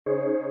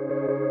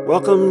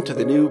Welcome to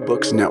the New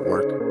Books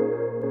Network.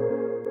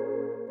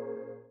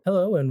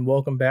 Hello, and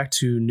welcome back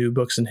to New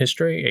Books in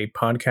History, a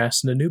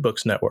podcast in the New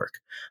Books Network.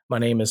 My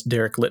name is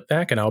Derek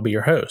Litvak, and I'll be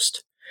your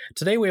host.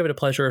 Today, we have the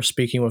pleasure of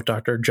speaking with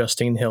Dr.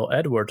 Justine Hill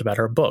Edwards about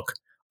her book,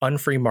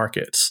 Unfree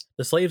Markets,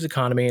 The Slaves'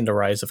 Economy and the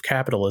Rise of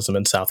Capitalism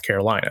in South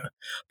Carolina,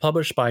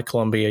 published by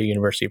Columbia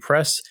University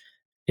Press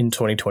in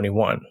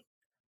 2021.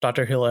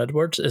 Dr. Hill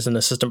Edwards is an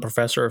assistant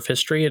professor of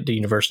history at the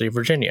University of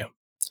Virginia.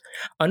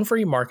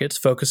 Unfree Markets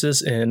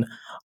focuses in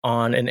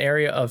on an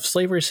area of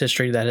slavery's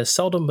history that has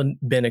seldom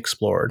been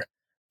explored,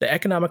 the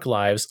economic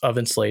lives of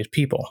enslaved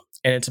people,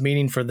 and its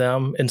meaning for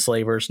them,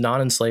 enslavers,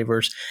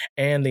 non-enslavers,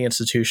 and the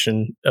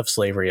institution of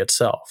slavery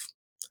itself.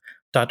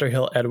 Dr.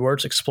 Hill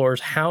Edwards explores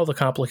how the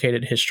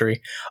complicated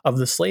history of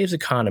the slave's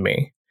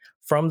economy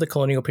from the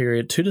colonial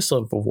period to the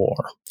Civil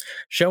War,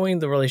 showing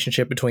the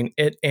relationship between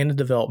it and the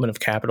development of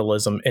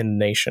capitalism in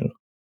the nation.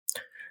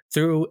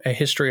 Through a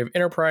history of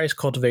enterprise,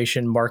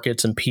 cultivation,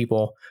 markets, and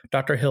people,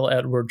 Dr. Hill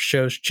Edwards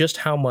shows just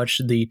how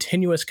much the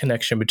tenuous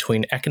connection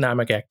between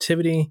economic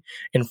activity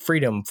and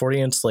freedom for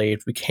the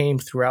enslaved became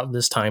throughout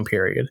this time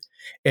period,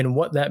 and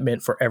what that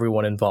meant for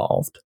everyone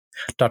involved.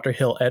 Dr.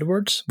 Hill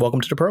Edwards, welcome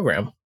to the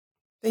program.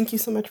 Thank you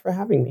so much for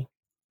having me.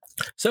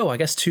 So, I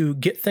guess to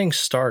get things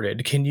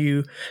started, can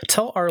you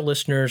tell our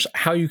listeners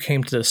how you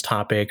came to this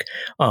topic,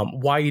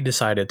 why you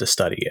decided to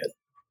study it?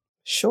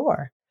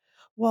 Sure.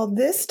 Well,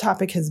 this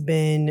topic has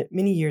been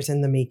many years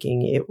in the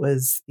making. It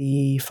was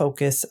the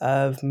focus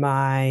of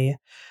my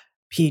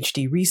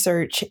PhD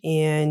research,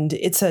 and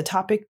it's a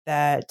topic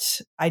that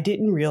I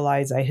didn't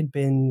realize I had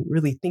been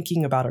really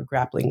thinking about or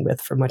grappling with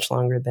for much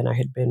longer than I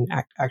had been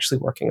actually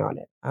working on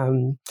it.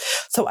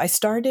 So I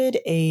started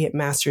a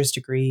master's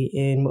degree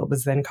in what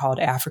was then called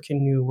African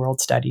New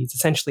World Studies,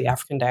 essentially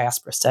African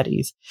Diaspora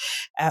Studies,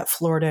 at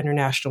Florida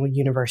International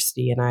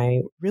University. And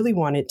I really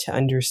wanted to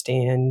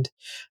understand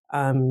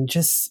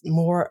just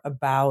more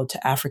about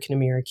African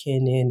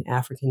American and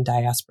African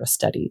diaspora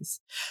studies.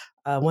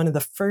 One of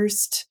the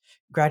first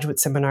graduate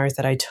seminars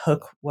that I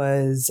took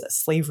was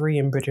Slavery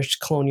in British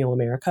Colonial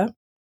America.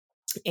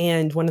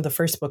 And one of the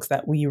first books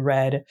that we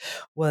read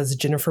was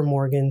Jennifer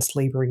Morgan's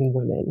Laboring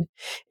Women.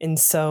 And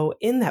so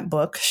in that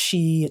book,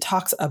 she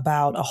talks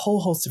about a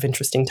whole host of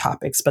interesting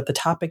topics, but the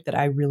topic that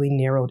I really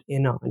narrowed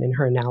in on in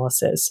her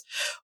analysis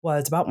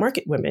was about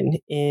market women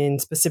in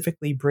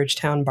specifically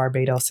Bridgetown,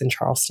 Barbados, and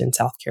Charleston,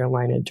 South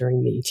Carolina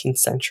during the 18th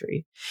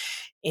century.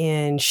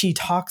 And she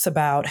talks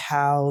about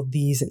how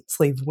these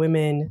enslaved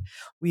women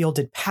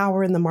wielded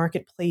power in the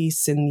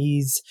marketplace in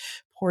these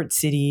port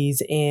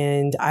cities.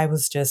 And I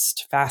was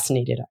just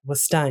fascinated. I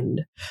was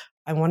stunned.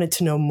 I wanted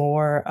to know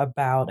more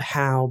about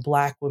how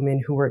Black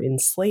women who were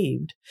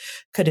enslaved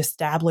could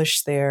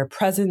establish their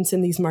presence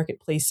in these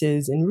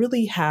marketplaces and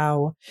really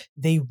how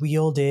they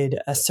wielded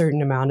a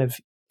certain amount of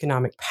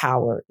economic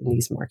power in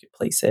these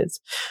marketplaces.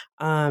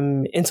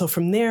 And so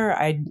from there,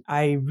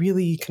 I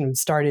really kind of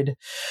started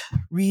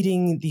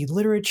reading the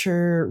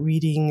literature,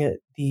 reading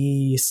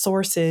the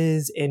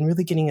sources, and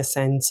really getting a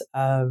sense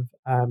of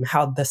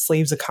how the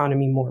slaves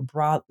economy more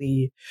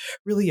broadly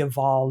really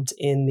evolved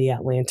in the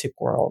Atlantic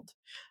world.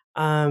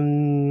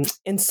 And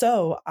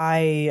so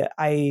I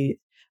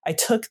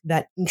took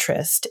that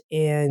interest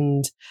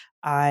and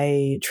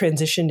I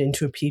transitioned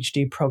into a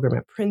PhD program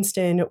at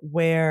Princeton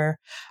where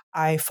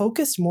I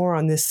focused more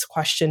on this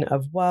question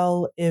of,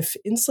 well, if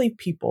enslaved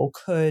people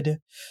could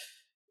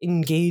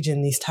engage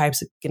in these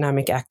types of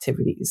economic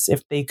activities,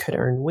 if they could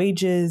earn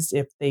wages,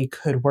 if they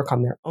could work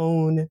on their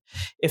own,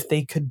 if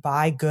they could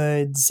buy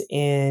goods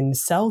and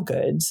sell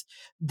goods,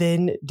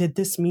 then did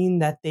this mean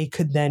that they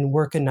could then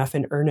work enough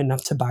and earn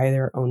enough to buy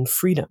their own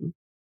freedom?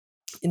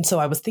 And so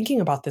I was thinking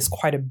about this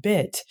quite a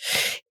bit.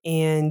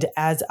 And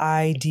as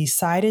I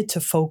decided to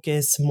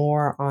focus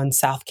more on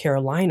South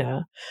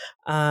Carolina,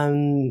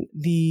 I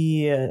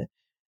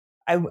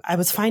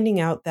was finding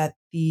out that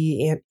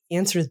the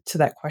answer to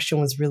that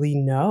question was really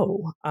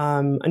no.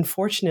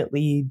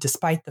 Unfortunately,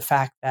 despite the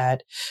fact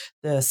that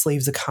the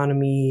slaves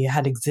economy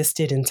had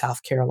existed in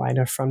South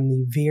Carolina from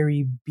the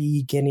very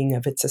beginning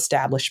of its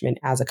establishment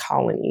as a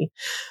colony,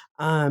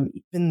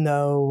 even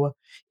though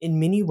in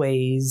many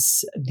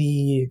ways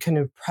the kind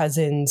of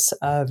presence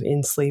of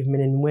enslaved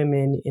men and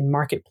women in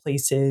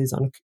marketplaces,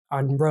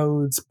 on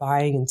roads,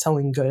 buying and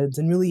selling goods,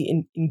 and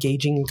really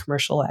engaging in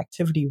commercial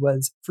activity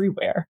was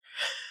everywhere.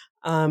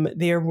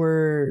 There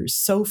were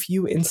so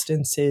few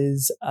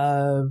instances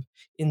of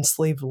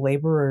enslaved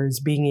laborers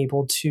being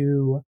able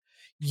to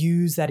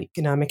use that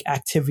economic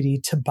activity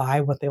to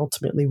buy what they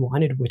ultimately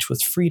wanted, which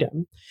was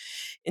freedom.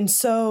 And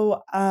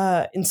so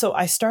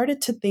I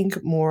started to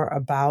think more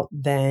about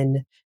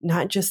then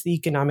not just the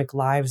economic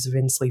lives of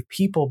enslaved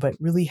people, but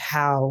really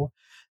how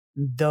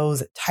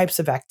those types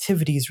of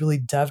activities really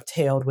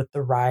dovetailed with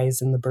the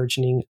rise and the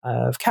burgeoning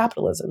of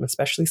capitalism,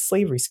 especially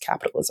slavery's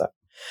capitalism.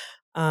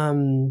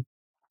 And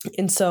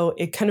so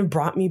it kind of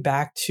brought me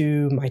back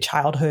to my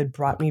childhood,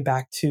 brought me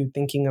back to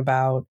thinking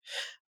about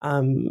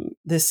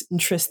this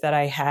interest that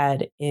I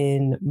had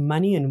in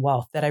money and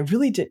wealth that I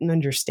really didn't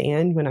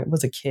understand when I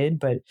was a kid,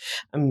 but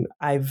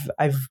I've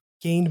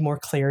gained more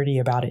clarity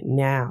about it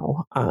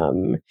now.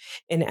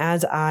 And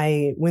as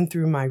I went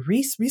through my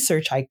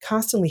research, I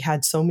constantly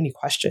had so many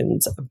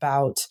questions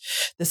about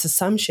this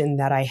assumption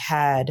that I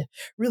had,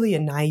 really a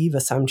naive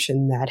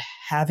assumption that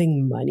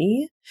having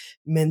money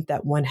meant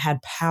that one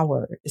had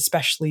power,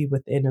 especially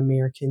within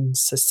American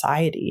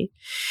society.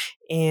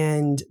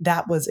 And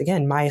that was,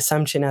 again, my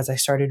assumption as I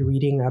started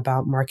reading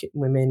about market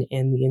women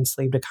and the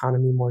enslaved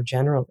economy more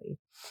generally.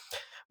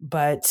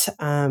 But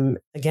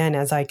again,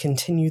 as I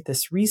continued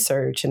this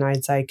research and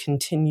as I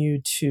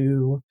continued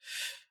to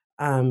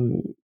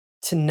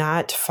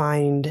not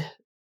find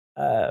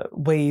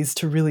ways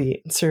to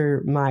really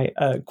answer my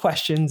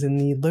questions in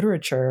the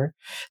literature,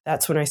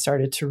 that's when I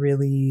started to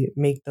really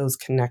make those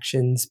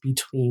connections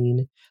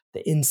between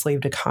the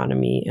enslaved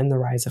economy and the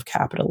rise of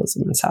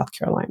capitalism in South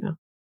Carolina.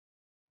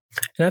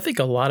 And I think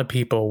a lot of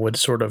people would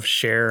sort of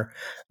share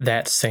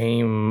that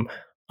same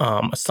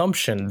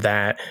assumption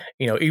that,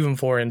 even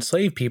for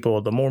enslaved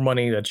people, the more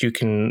money that you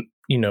can,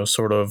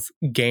 sort of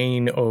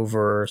gain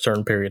over a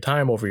certain period of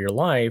time over your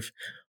life,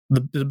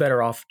 the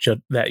better off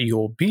that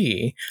you'll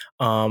be.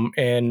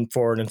 And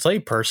for an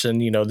enslaved person,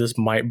 this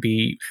might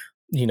be,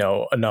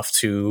 enough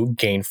to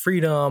gain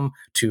freedom,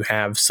 to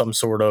have some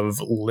sort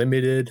of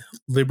limited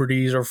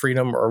liberties or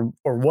freedom or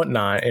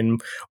whatnot.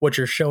 And what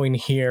you're showing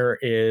here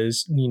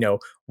is,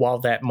 while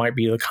that might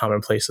be the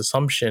commonplace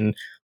assumption,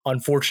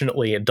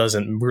 unfortunately, it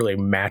doesn't really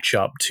match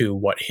up to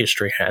what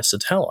history has to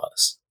tell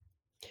us.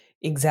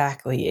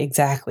 Exactly.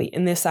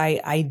 And this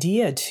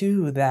idea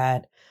too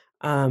that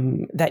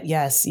that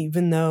yes,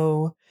 even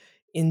though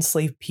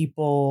enslaved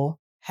people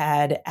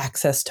had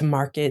access to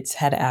markets,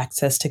 had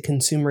access to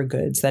consumer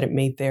goods, that it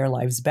made their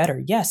lives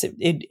better. Yes,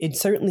 it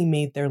certainly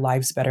made their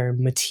lives better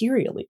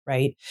materially,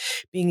 right?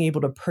 Being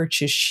able to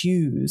purchase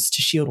shoes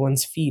to shield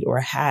one's feet, or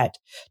a hat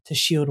to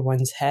shield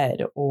one's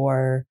head,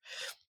 or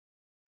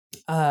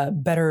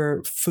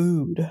better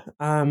food,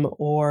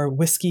 or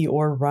whiskey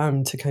or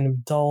rum to kind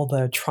of dull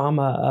the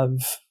trauma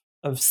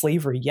of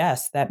slavery.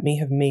 Yes, that may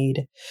have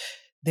made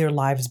their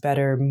lives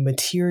better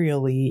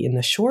materially in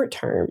the short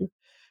term,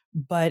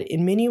 but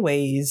in many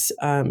ways,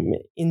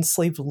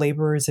 enslaved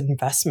laborers'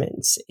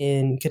 investments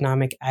in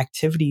economic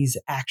activities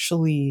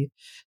actually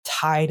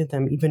tied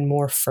them even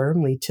more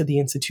firmly to the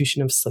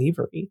institution of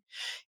slavery.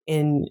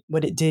 And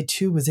what it did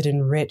too was it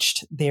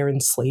enriched their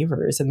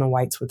enslavers and the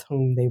whites with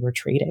whom they were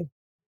trading.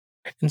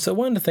 And so,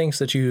 one of the things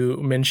that you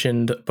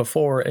mentioned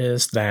before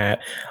is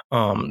that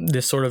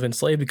this sort of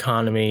enslaved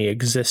economy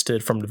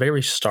existed from the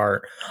very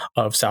start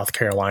of South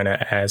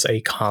Carolina as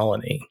a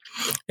colony.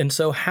 And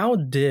so, how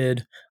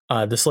did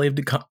the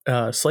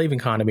slave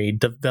economy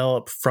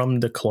develop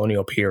from the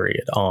colonial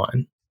period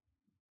on?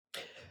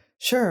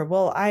 Sure.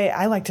 Well,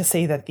 I like to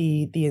say that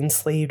the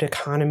enslaved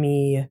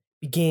economy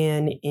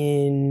began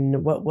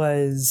in what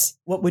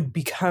would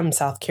become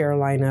South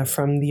Carolina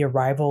from the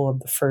arrival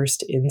of the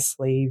first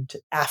enslaved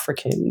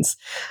Africans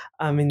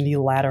in the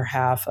latter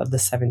half of the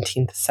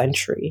 17th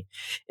century.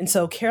 And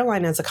so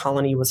Carolina as a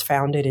colony was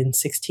founded in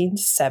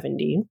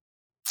 1670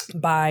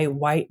 by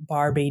white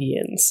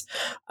Barbadians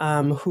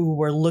who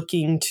were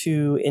looking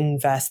to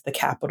invest the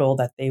capital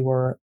that they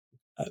were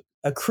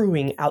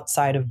accruing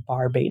outside of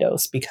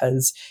Barbados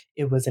because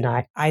it was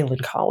an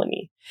island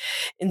colony.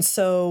 And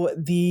so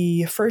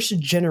the first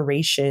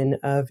generation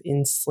of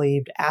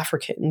enslaved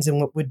Africans in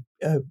what would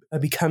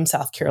become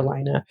South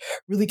Carolina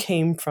really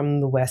came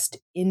from the West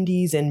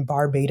Indies and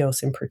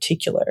Barbados in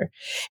particular.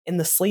 And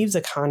the slaves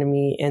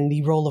economy and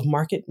the role of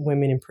market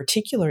women in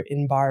particular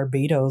in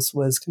Barbados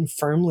was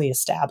firmly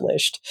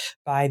established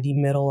by the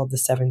middle of the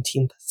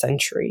 17th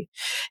century.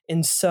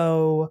 And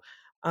so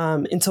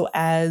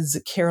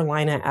as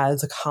Carolina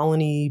as a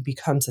colony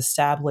becomes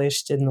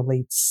established in the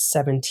late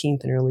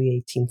 17th and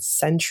early 18th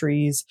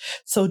centuries,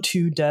 so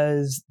too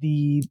does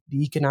the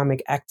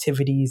economic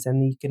activities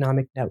and the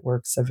economic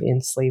networks of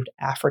enslaved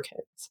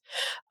Africans.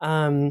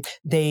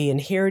 They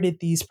inherited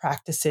these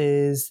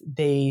practices.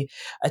 They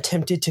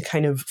attempted to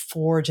kind of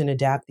forge and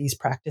adapt these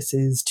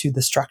practices to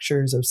the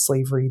structures of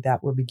slavery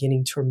that were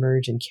beginning to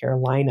emerge in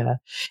Carolina,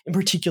 in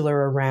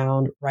particular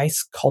around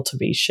rice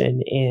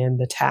cultivation and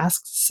the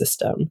task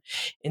system.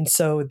 And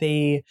so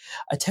they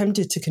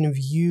attempted to kind of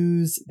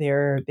use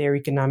their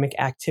economic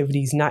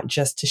activities not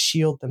just to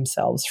shield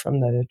themselves from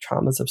the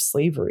traumas of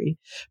slavery,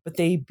 but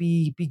they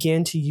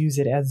began to use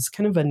it as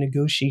kind of a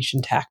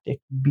negotiation tactic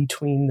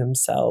between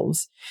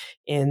themselves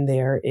and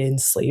their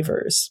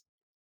enslavers.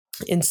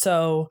 And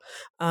so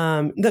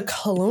the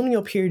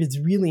colonial period is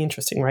really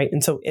interesting, right?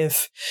 And so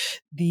if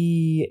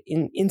the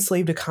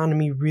enslaved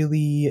economy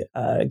really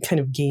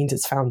kind of gains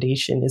its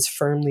foundation, is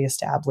firmly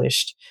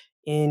established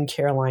in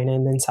Carolina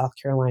and then South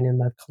Carolina in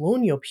the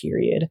colonial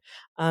period,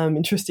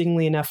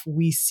 interestingly enough,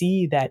 we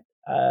see that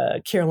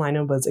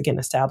Carolina was again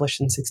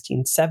established in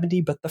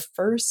 1670, but the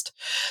first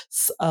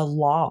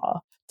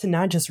law to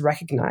not just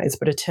recognize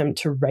but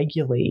attempt to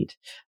regulate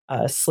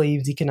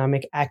slaves'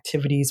 economic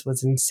activities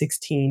was in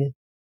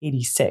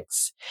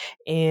 1786.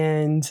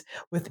 And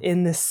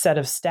within this set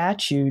of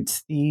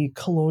statutes, the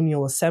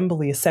Colonial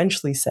Assembly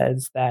essentially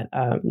says that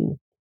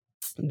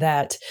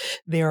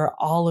there are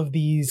all of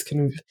these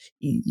kind of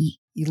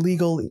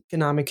illegal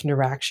economic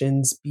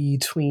interactions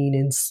between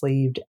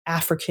enslaved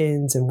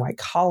Africans and white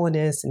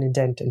colonists and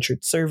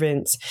indentured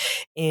servants.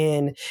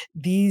 And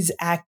these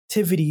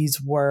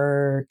activities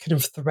were kind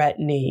of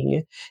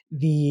threatening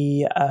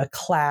the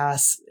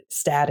class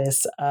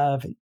status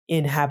of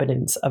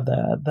inhabitants of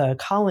the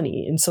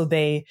colony. And so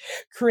they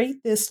create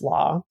this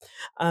law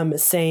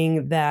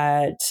saying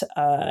that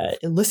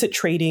illicit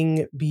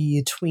trading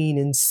between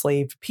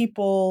enslaved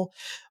people,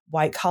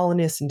 white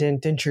colonists, and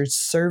indentured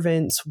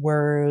servants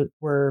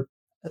were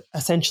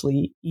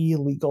essentially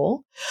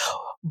illegal.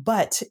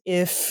 But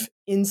if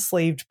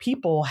enslaved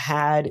people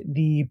had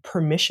the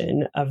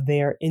permission of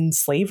their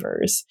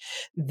enslavers,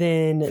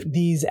 then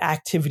these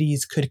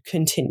activities could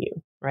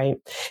continue, right?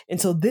 And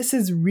so this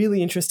is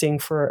really interesting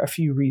for a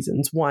few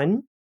reasons.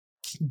 One,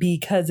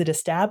 because it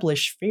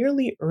established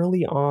fairly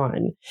early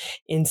on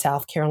in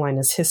South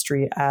Carolina's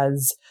history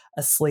as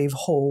a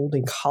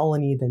slaveholding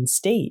colony then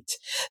state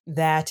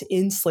that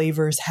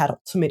enslavers had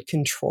ultimate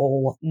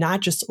control not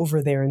just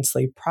over their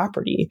enslaved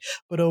property,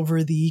 but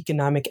over the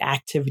economic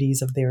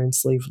activities of their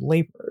enslaved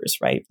laborers,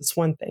 right? That's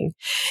one thing.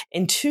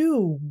 And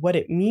two, what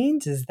it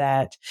means is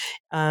that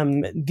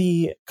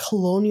the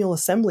Colonial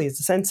Assembly is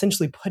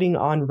essentially putting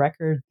on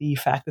record the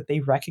fact that they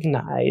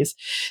recognize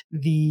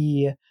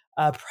the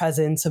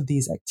presence of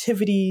these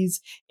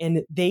activities,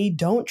 and they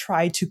don't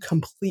try to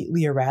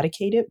completely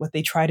eradicate it. What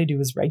they try to do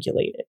is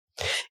regulate it.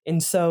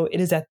 And so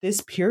it is at this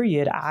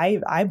period,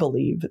 I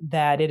believe,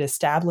 that it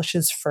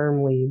establishes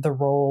firmly the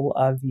role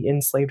of the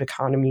enslaved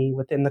economy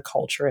within the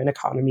culture and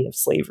economy of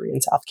slavery in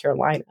South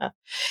Carolina.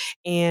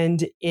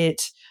 And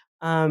it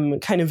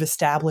kind of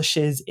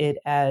establishes it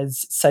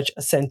as such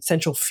a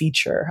central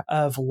feature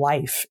of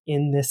life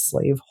in this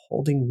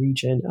slave-holding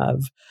region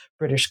of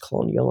British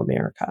colonial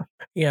America.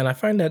 Yeah, and I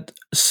find that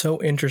so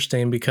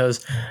interesting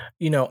because,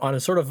 on a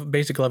sort of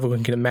basic level,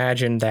 we can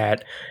imagine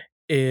that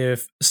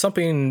if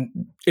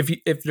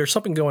there's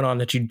something going on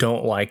that you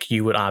don't like,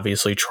 you would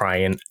obviously try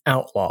and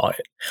outlaw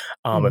it.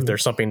 If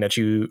there's something that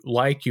you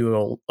like, you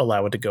will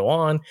allow it to go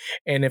on.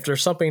 And if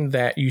there's something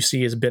that you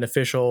see as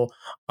beneficial,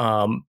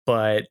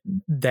 but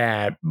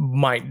that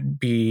might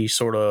be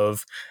sort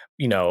of,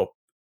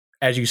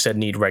 as you said,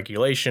 need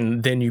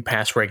regulation, then you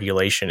pass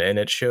regulation. And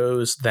it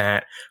shows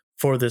that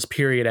for this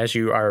period, as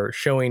you are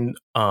showing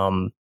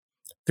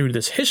through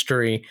this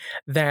history,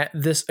 that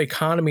this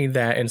economy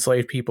that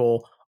enslaved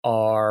people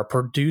are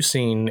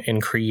producing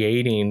and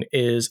creating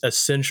is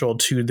essential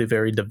to the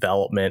very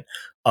development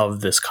of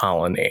this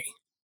colony.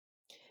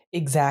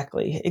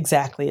 Exactly.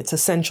 It's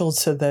essential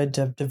to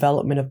the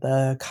development of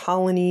the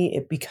colony.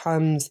 It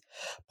becomes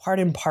part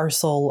and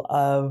parcel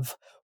of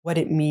what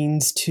it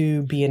means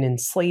to be an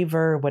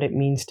enslaver, what it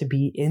means to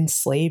be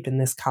enslaved in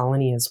this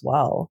colony as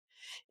well.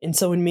 And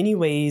so in many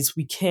ways,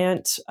 we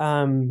can't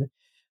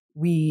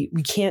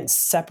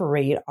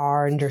separate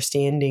our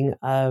understanding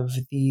of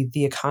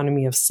the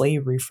economy of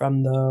slavery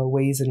from the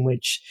ways in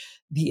which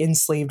the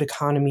enslaved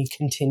economy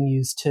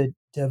continues to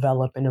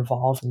develop and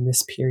evolve in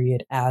this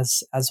period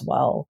as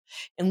well.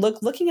 And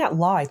looking at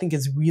law, I think,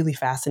 is really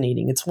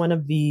fascinating. It's one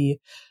of the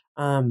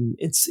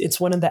it's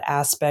one of the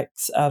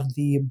aspects of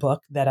the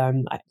book that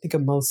I'm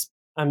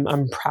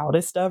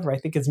proudest of, or I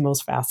think is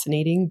most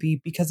fascinating,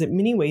 because in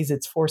many ways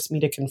it's forced me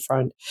to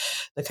confront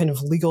the kind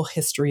of legal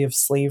history of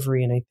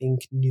slavery in, I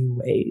think, new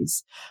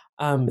ways.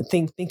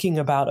 Thinking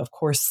about, of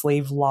course,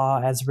 slave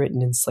law as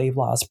written and slave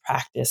law as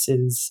practice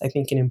is, I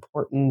think, an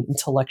important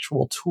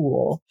intellectual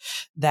tool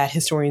that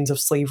historians of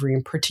slavery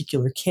in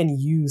particular can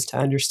use to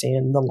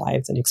understand the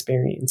lives and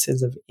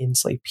experiences of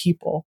enslaved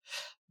people.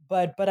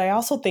 But I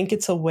also think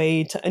it's a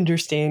way to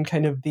understand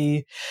kind of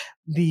the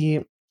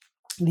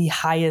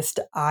highest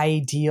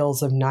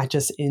ideals of not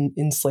just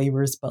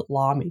enslavers, but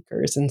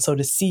lawmakers. And so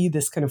to see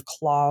this kind of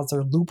clause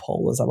or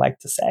loophole, as I like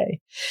to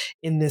say,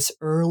 in this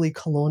early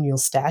colonial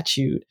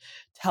statute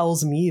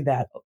tells me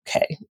that,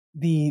 okay,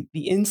 the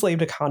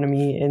enslaved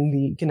economy and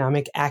the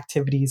economic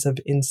activities of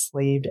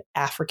enslaved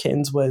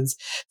Africans was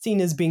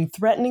seen as being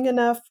threatening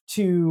enough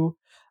to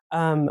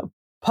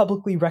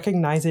publicly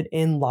recognize it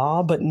in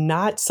law, but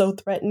not so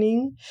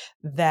threatening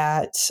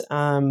that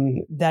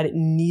that it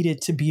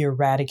needed to be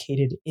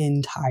eradicated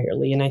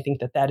entirely. And I think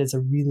that is a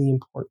really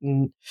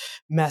important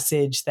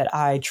message that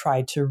I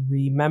tried to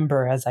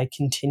remember as I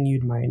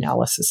continued my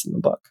analysis in the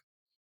book.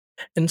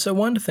 And so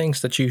one of the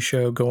things that you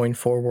show going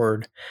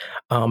forward,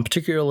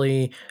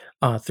 particularly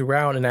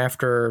throughout and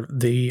after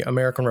the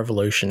American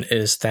Revolution,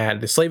 is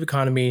that the slave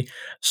economy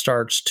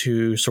starts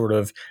to sort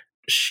of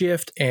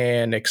shift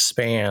and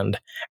expand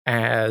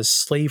as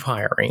slave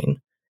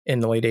hiring in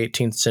the late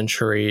 18th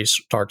century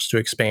starts to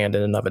expand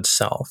in and of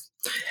itself.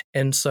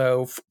 And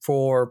so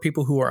for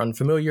people who are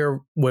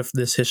unfamiliar with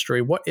this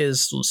history, what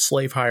is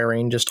slave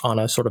hiring just on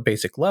a sort of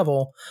basic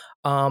level?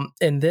 And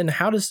then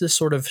how does this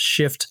sort of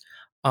shift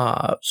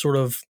sort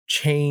of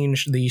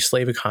change the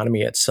slave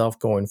economy itself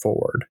going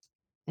forward?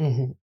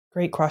 Mm-hmm.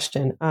 Great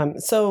question.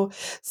 So,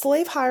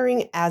 slave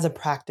hiring as a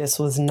practice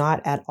was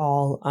not at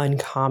all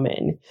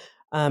uncommon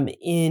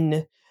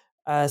in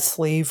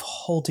slave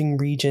holding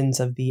regions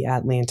of the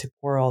Atlantic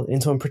world.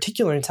 And so, in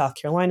particular, in South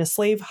Carolina,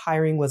 slave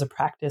hiring was a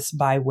practice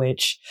by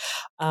which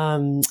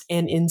an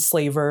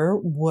enslaver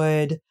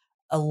would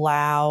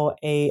allow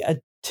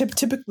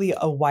typically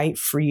a white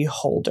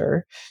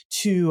freeholder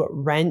to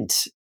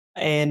rent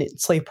an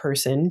enslaved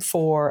person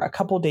for a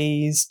couple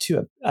days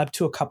to up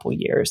to a couple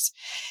years.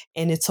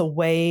 And it's a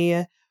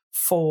way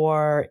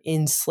for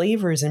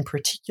enslavers in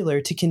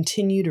particular to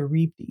continue to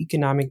reap the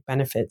economic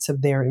benefits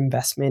of their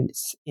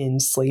investments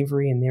in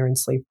slavery and their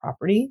enslaved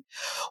property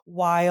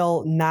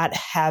while not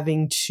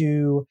having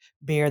to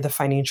bear the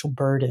financial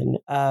burden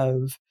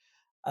of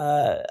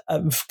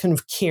kind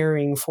of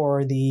caring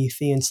for the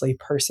enslaved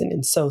person.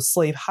 And so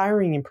slave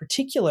hiring in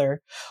particular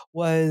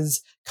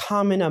was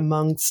common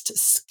amongst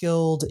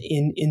skilled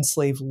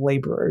enslaved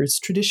laborers,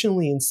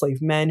 traditionally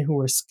enslaved men who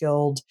were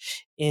skilled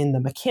in the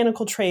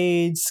mechanical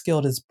trades,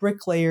 skilled as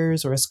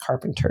bricklayers or as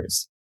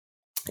carpenters.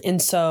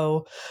 And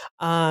so,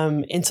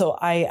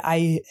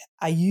 I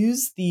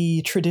use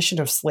the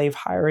tradition of slave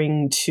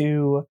hiring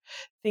to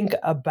think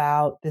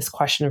about this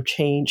question of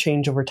change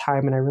over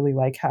time. And I really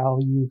like how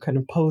you kind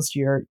of posed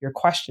your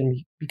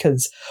question,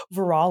 because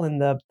overall in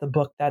the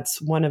book,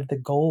 that's one of the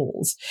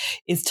goals,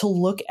 is to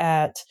look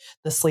at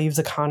the slaves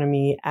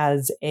economy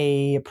as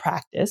a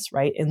practice,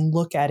 right? And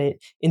look at it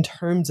in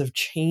terms of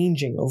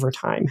changing over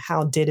time.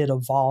 How did it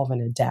evolve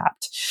and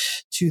adapt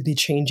to the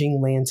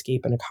changing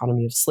landscape and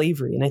economy of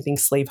slavery? And I think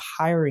slave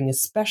hiring,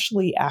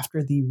 especially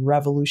after the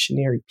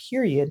Revolutionary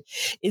period,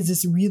 is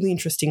this really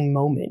interesting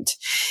moment.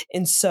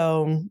 And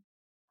so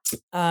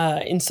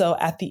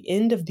at the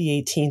end of the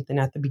 18th and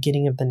at the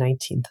beginning of the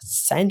 19th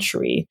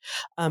century,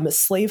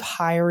 slave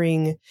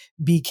hiring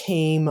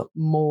became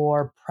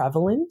more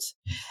prevalent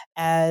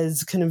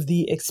as kind of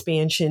the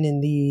expansion in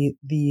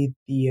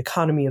the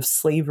economy of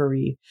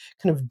slavery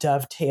kind of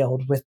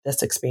dovetailed with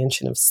this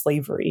expansion of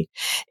slavery.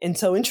 And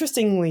so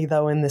interestingly,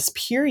 though, in this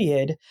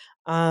period,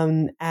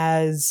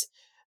 as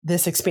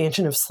this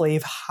expansion of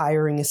slave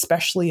hiring,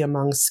 especially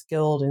among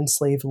skilled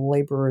enslaved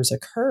laborers,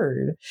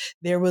 occurred,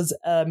 there was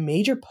a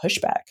major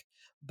pushback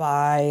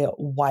by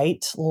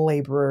white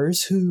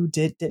laborers who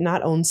did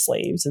not own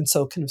slaves. And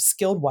so kind of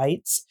skilled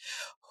whites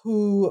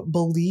who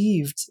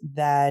believed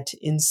that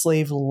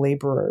enslaved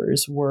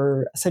laborers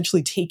were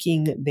essentially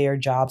taking their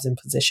jobs and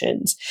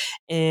positions,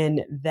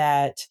 and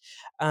that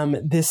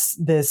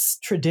this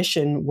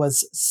tradition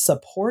was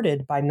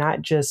supported by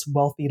not just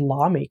wealthy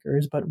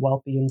lawmakers but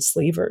wealthy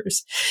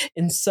enslavers,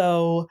 and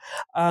so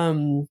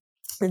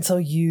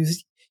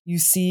you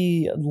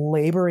see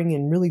laboring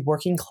and really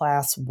working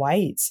class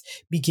whites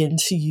begin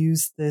to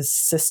use this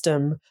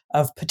system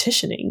of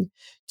petitioning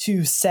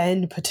to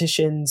send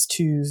petitions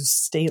to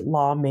state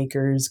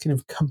lawmakers kind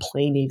of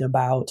complaining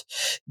about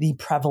the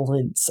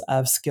prevalence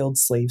of skilled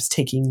slaves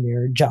taking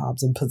their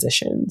jobs and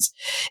positions.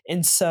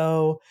 And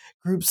so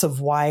groups of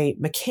white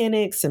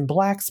mechanics and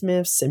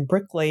blacksmiths and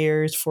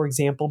bricklayers, for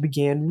example,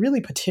 began really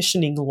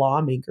petitioning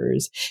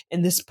lawmakers.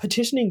 And this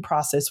petitioning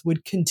process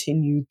would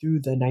continue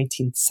through the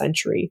 19th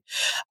century,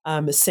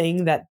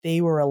 saying that they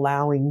were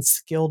allowing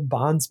skilled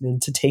bondsmen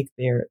to take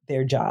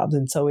their jobs.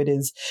 And so it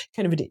is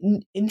kind of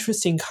an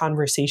interesting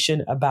conversation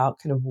about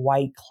kind of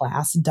white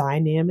class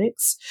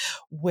dynamics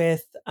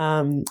with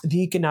the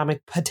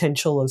economic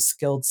potential of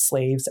skilled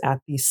slaves at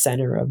the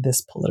center of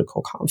this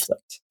political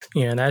conflict.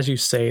 Yeah, and as you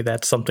say,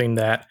 that's something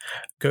that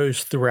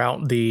goes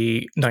throughout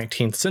the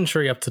 19th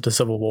century up to the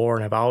Civil War,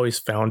 and I've always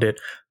found it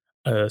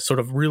sort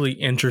of really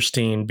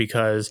interesting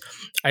because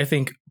I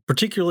think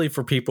particularly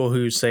for people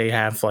who say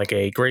have like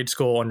a grade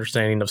school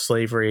understanding of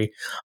slavery,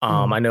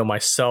 I know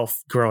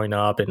myself growing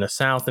up in the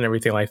South and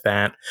everything like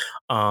that,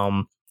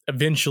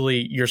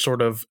 eventually you're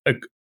sort of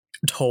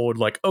told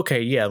like,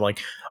 okay, yeah, like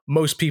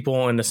most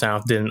people in the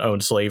South didn't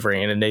own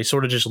slavery, and they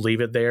sort of just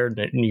leave it there.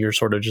 And you're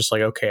sort of just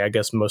like, okay, I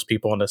guess most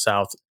people in the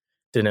South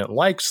didn't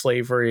like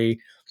slavery.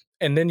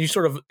 And then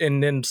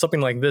and then something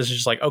like this is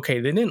just like,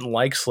 okay, they didn't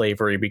like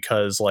slavery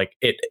because like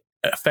it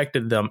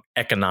affected them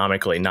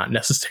economically, not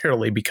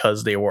necessarily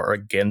because they were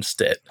against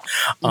it.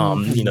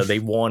 They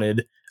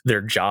wanted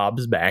their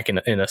jobs back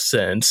in a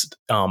sense,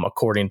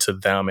 according to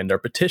them and their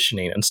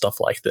petitioning and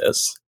stuff like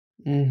this.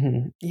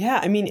 Mm-hmm.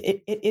 Yeah, I mean,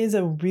 it is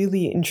a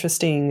really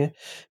interesting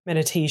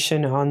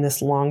meditation on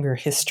this longer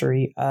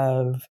history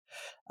of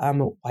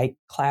white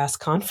class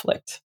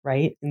conflict,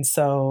 right? And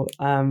so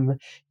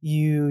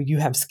you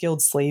have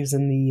skilled slaves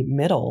in the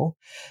middle,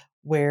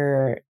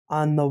 where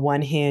on the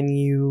one hand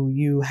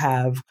you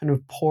have kind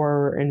of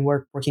poor and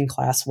working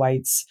class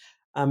whites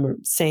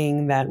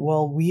saying that,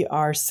 well, we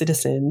are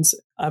citizens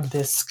of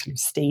this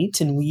state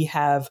and we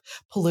have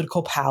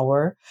political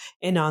power.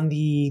 And on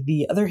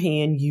the other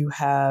hand, you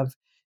have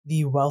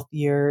the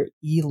wealthier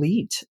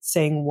elite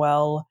saying,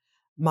 well,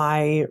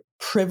 my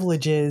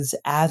privileges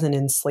as an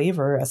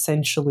enslaver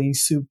essentially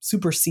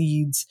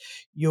supersedes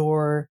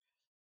your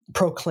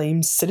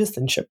proclaims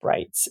citizenship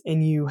rights.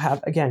 And you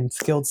have, again,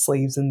 skilled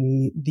slaves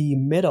in the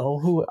middle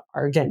who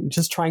are, again,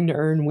 just trying to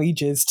earn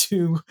wages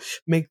to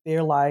make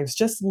their lives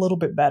just a little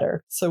bit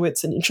better. So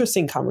it's an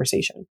interesting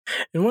conversation.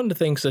 And one of the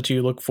things that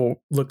you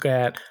look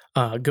at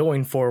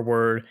going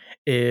forward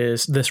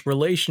is this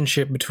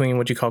relationship between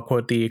what you call,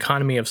 quote, the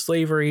economy of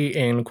slavery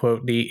and,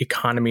 quote, the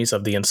economies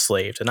of the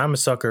enslaved. And I'm a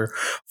sucker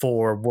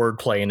for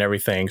wordplay and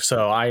everything,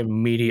 so I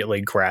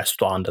immediately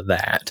grasped onto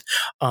that.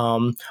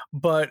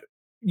 But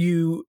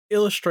you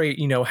illustrate,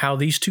 how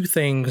these two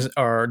things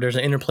there's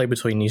an interplay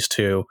between these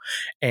two,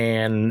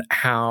 and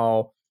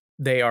how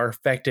they are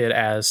affected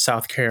as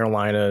South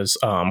Carolina's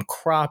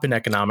crop and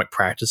economic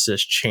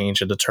practices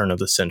change at the turn of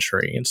the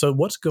century. And so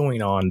what's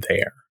going on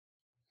there?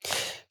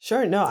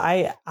 Sure. No,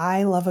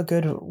 I love a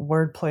good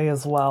wordplay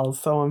as well.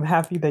 So I'm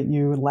happy that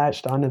you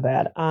latched onto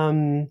that.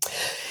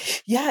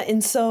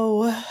 And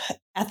so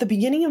at the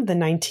beginning of the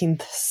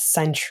 19th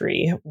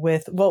century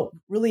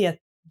really at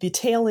the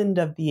tail end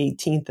of the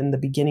 18th and the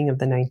beginning of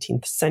the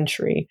 19th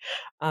century,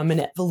 an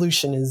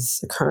evolution is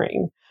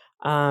occurring,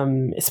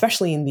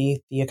 especially in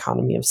the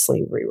economy of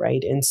slavery,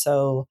 right? And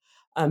so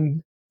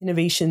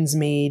innovations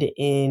made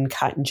in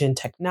cotton gin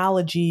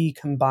technology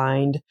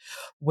combined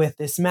with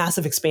this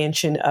massive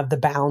expansion of the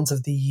bounds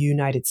of the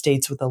United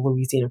States with the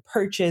Louisiana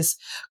Purchase,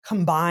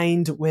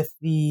 combined with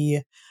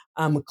the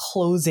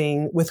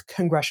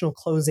congressional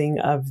closing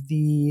of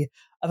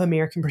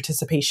American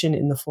participation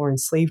in the foreign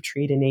slave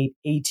trade in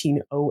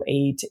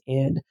 1808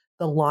 and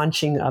the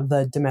launching of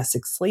the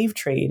domestic slave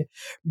trade,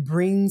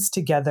 brings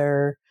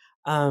together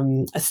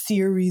a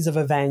series of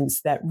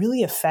events that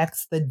really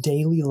affects the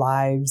daily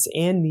lives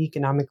and the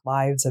economic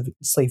lives of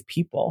enslaved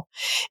people.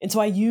 And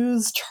so I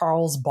use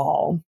Charles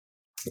Ball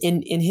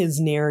in his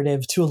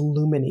narrative to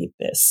illuminate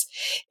this.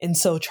 And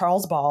so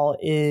Charles Ball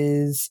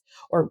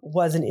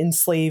was an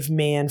enslaved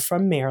man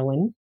from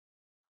Maryland.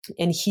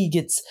 And he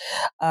gets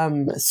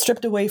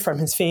stripped away from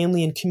his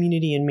family and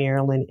community in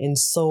Maryland and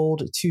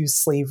sold to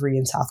slavery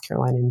in South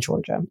Carolina and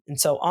Georgia. And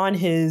so on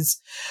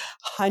his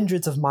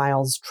hundreds of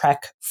miles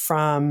trek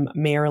from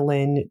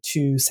Maryland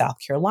to South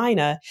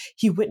Carolina,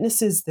 he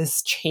witnesses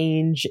this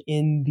change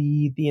in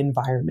the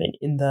environment,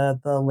 in the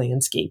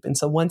landscape. And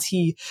so once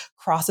he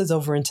crosses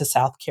over into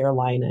South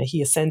Carolina,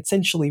 he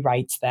essentially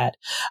writes that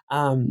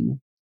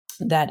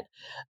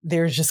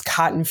there's just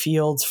cotton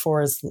fields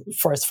for as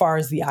far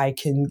as the eye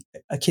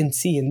can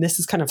see, and this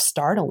is kind of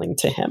startling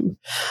to him.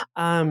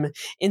 And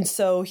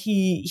so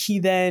he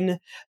then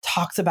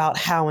talks about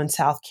how in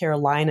South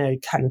Carolina,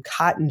 kind of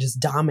cotton just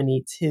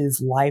dominates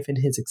his life and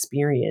his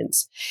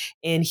experience,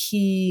 and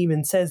he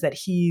even says that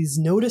he's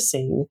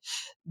noticing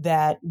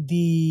that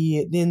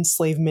the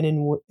enslaved men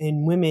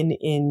and women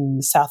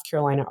in South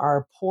Carolina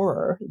are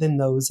poorer than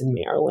those in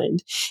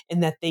Maryland,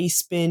 and that they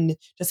spend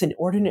just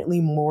inordinately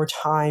more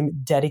time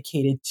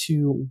dedicated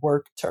to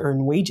work to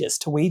earn wages,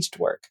 to waged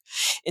work.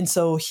 And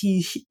so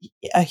he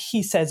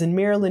says in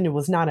Maryland, it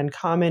was not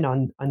uncommon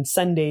on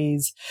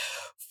Sundays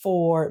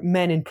for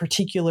men in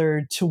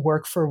particular to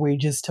work for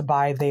wages to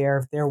buy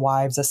their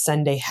wives a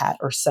Sunday hat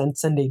or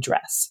Sunday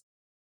dress.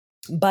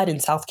 But in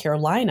South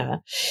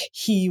Carolina,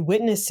 he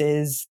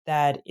witnesses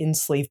that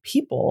enslaved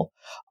people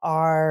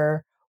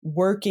are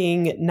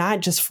working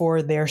not just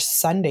for their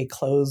Sunday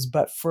clothes,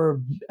 but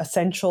for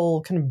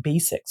essential kind of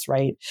basics,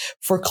 right?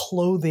 For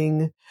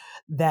clothing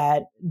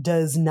that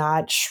does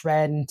not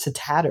shred into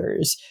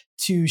tatters,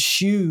 to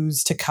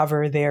shoes to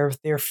cover their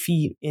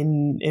feet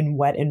in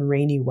wet and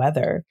rainy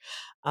weather.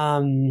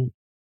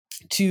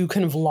 To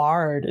kind of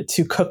lard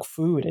to cook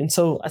food, and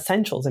so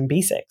essentials and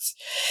basics.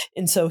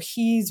 And so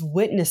he's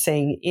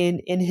witnessing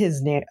in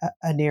his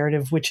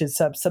narrative, which is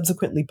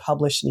subsequently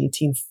published in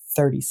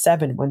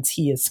 1837 once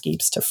he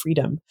escapes to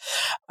freedom.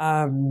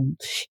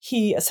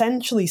 He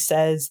essentially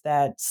says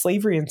that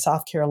slavery in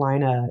South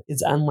Carolina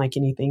is unlike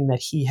anything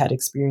that he had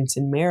experienced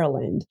in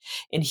Maryland.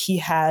 And he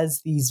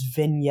has these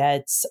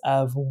vignettes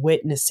of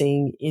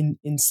witnessing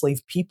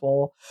enslaved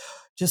people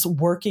just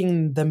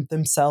working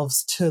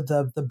themselves to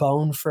the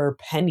bone for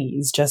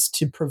pennies just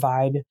to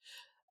provide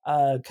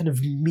kind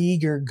of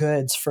meager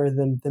goods for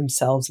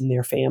themselves and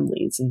their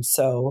families. And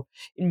so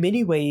in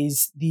many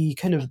ways, the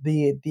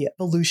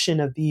evolution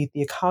of the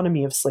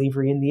economy of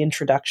slavery and the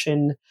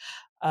introduction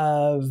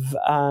of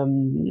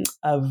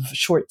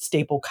short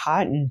staple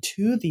cotton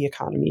to the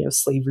economy of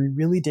slavery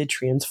really did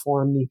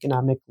transform the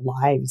economic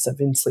lives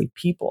of enslaved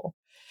people,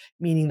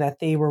 meaning that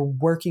they were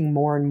working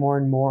more and more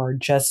and more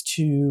just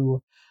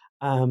to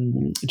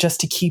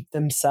keep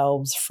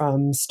themselves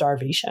from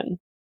starvation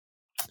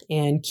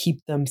and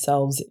keep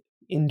themselves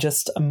in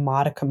just a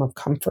modicum of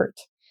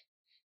comfort.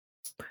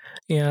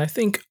 Yeah, I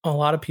think a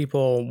lot of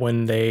people,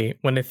 when they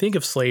think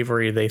of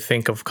slavery, they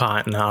think of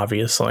cotton,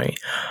 obviously.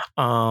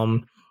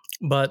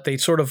 But they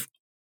sort of,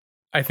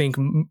 I think,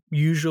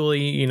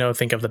 usually,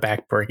 think of the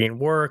backbreaking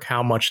work,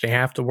 how much they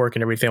have to work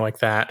and everything like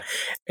that.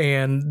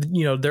 And,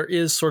 there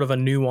is sort of a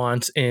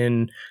nuance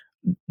in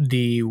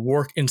the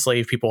work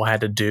enslaved people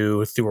had to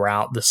do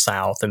throughout the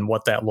South and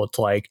what that looked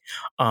like,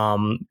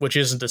 which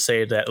isn't to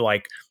say that,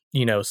 like,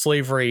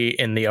 slavery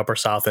in the Upper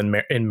South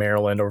in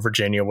Maryland or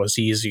Virginia was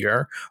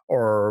easier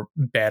or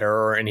better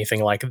or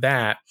anything like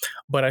that.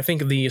 But I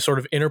think the sort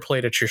of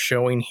interplay that you're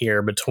showing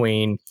here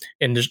between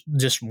and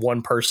just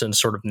one person's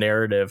sort of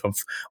narrative of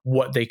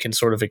what they can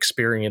sort of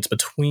experience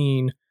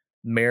between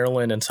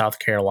Maryland and South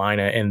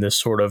Carolina and this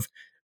sort of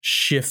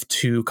shift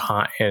to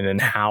cotton and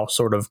how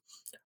sort of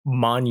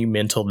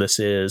monumental this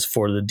is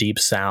for the Deep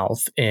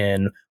South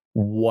and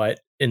what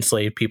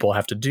enslaved people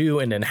have to do,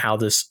 and then how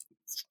this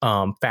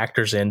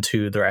factors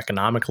into their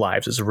economic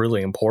lives is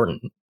really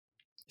important.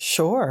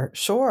 Sure,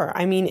 sure.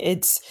 I mean,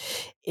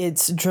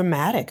 it's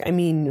dramatic. I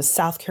mean,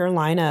 South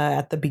Carolina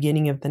at the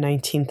beginning of the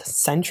 19th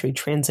century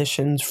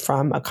transitions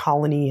from a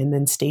colony and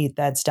then state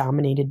that's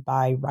dominated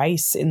by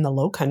rice in the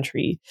Low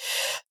Country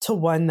to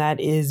one that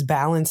is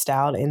balanced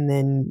out and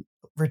then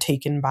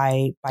retaken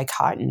by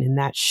cotton, and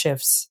that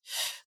shifts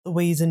the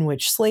ways in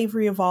which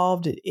slavery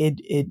evolved.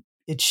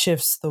 It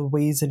shifts the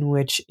ways in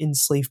which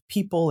enslaved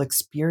people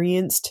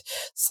experienced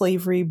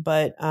slavery.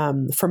 But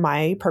for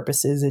my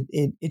purposes,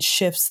 it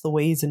shifts the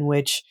ways in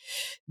which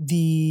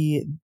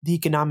the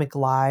economic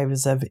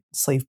lives of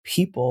enslaved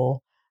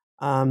people,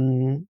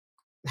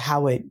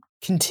 how it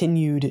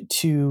continued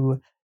to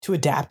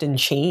adapt and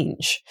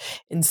change.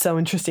 And so,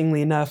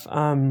 interestingly enough,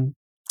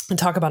 and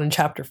talk about in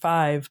chapter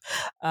 5,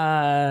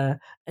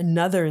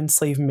 another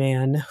enslaved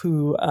man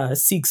who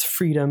seeks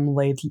freedom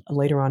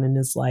later on in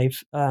his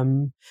life,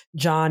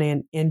 John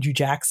and Andrew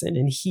Jackson.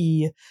 And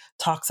he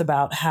talks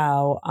about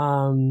how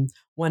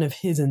one of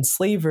his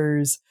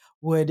enslavers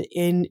would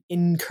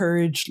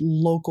encourage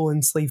local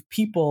enslaved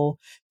people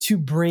to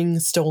bring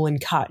stolen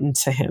cotton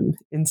to him.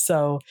 And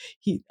so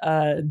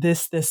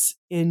this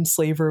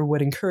enslaver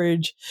would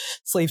encourage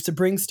slaves to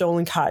bring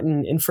stolen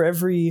cotton, and for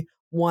every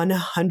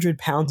 100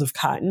 pounds of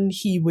cotton,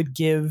 he would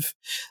give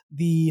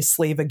the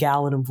slave a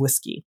gallon of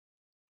whiskey.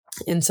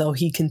 And so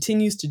he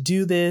continues to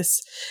do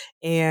this.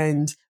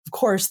 And of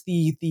course,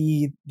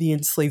 the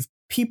enslaved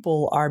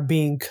people are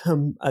being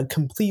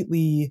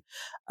completely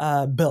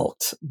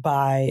built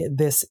by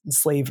this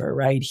enslaver,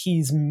 right?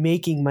 He's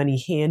making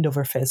money hand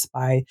over fist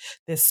by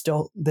this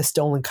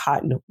stolen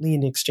cotton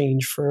in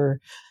exchange for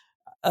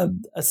a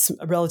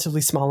relatively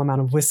small amount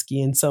of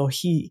whiskey. And so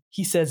he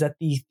says at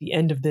the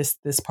end of this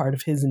part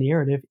of his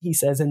narrative, he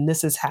says, and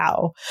this is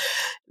how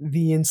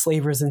the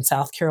enslavers in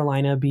South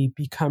Carolina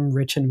become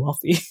rich and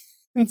wealthy.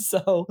 And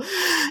so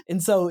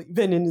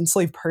even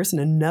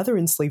another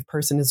enslaved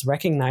person is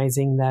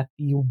recognizing that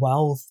the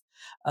wealth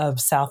of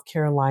South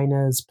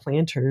Carolina's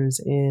planters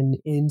and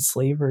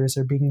enslavers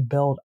are being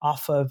built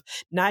off of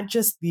not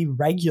just the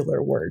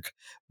regular work,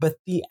 but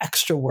the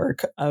extra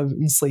work of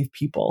enslaved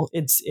people.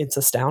 It's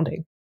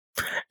astounding.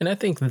 And I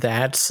think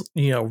that's,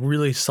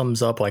 really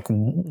sums up like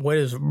what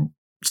is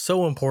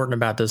so important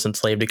about this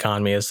enslaved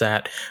economy is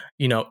that,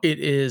 it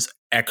is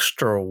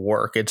extra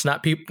work. It's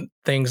not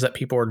things that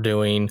people are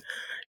doing,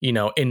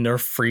 in their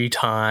free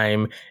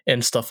time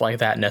and stuff like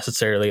that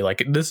necessarily.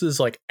 Like this is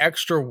like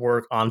extra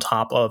work on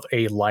top of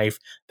a life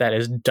that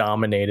is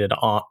dominated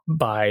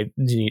by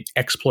the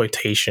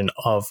exploitation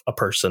of a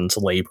person's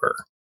labor.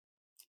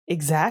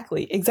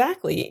 Exactly.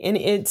 And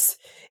it's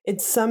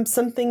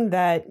something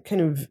that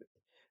kind of,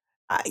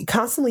 I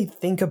constantly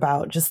think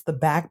about just the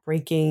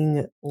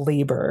backbreaking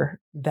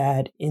labor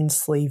that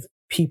enslaved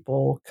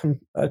people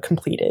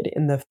completed,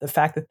 and the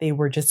fact that they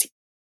were just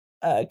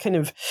kind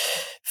of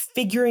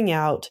figuring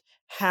out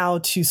how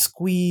to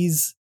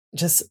squeeze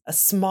just a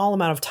small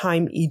amount of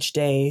time each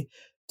day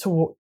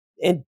to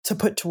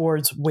put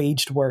towards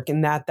waged work.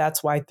 And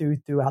that's why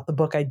throughout the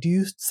book I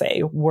do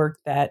say work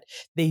that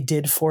they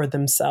did for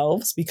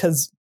themselves,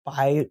 because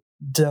by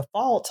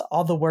default,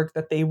 all the work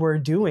that they were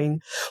doing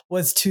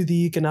was to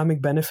the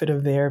economic benefit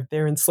of their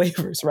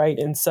enslavers, right?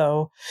 And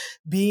so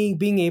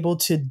being able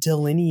to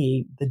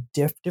delineate the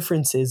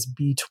differences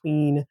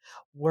between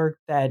work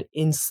that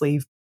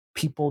enslaved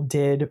people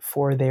did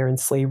for their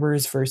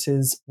enslavers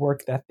versus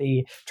work that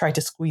they tried to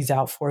squeeze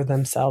out for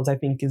themselves, I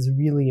think is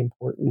really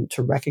important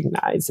to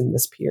recognize in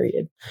this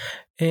period.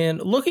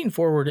 And looking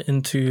forward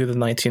into the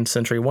 19th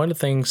century, one of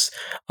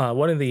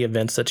the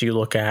events that you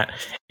look at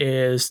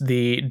is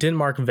the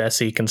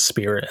Denmark-Vesey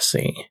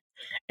conspiracy.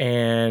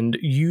 And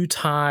you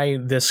tie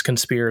this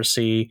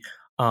conspiracy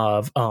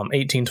of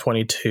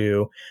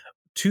 1822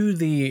 to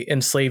the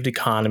enslaved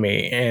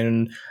economy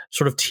and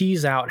sort of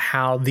tease out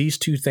how these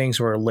two things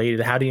were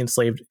related, how the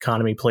enslaved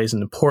economy plays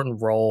an important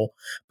role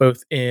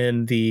both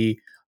in the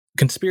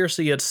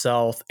conspiracy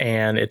itself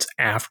and its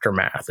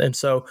aftermath. And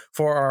so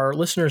for our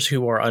listeners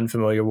who are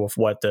unfamiliar with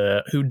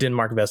who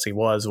Denmark-Vesey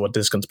was, what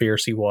this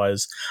conspiracy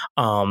was,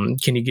 can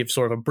you give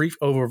sort of a brief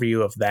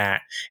overview of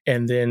that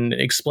and then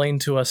explain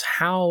to us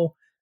how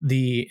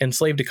the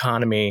enslaved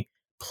economy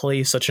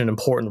plays such an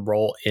important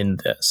role in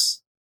this?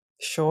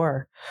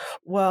 Sure.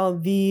 Well,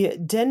 the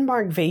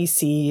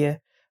Denmark-Vesey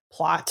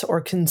plot or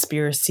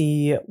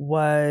conspiracy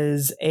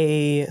was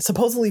a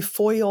supposedly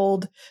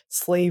foiled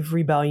slave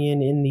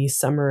rebellion in the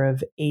summer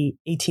of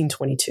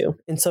 1822.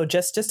 And so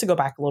just to go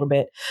back a little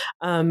bit,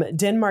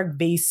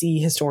 Denmark-Vesey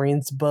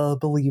historians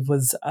believe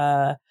was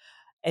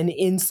an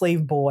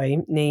enslaved boy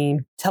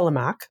named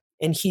Telemaque,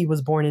 and he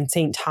was born in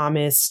St.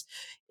 Thomas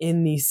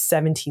in the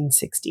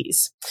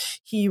 1760s.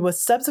 He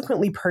was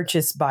subsequently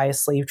purchased by a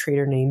slave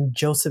trader named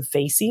Joseph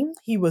Vasey.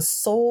 He was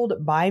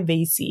sold by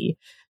Vasey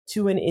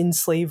to an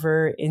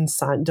enslaver in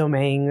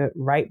Saint-Domingue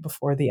right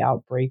before the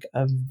outbreak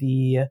of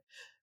the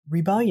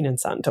rebellion in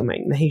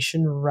Saint-Domingue, the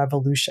Haitian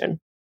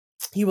Revolution.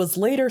 He was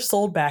later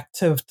sold back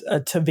to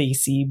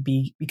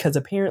Vasey because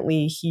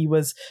apparently he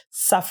was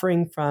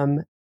suffering from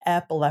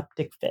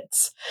epileptic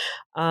fits.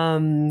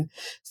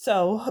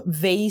 So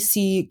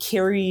Vasey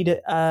carried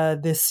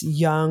this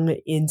young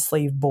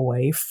enslaved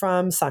boy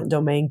from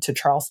Saint-Domingue to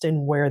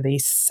Charleston, where they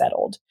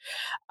settled.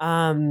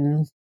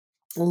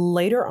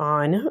 Later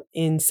on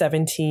in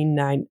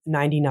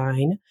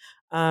 1799,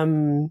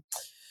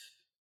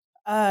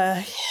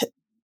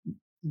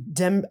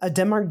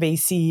 Denmark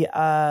Vesey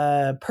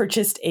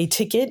purchased a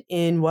ticket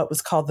in what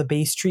was called the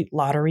Bay Street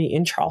Lottery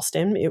in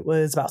Charleston. It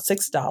was about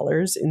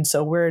 $6. And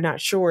so we're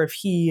not sure if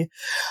he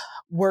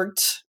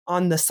worked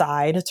on the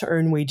side to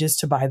earn wages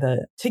to buy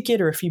the ticket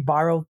or if he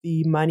borrowed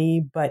the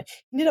money, but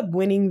he ended up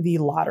winning the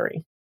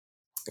lottery.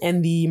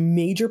 And the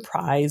major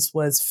prize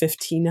was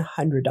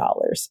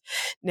 $1,500.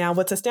 Now,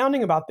 what's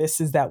astounding about this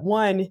is that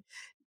one,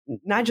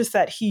 not just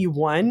that he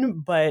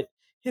won, but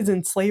his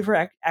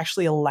enslaver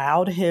actually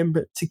allowed him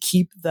to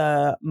keep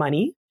the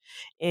money,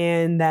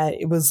 and that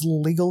it was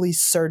legally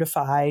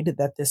certified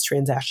that this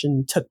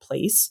transaction took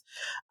place.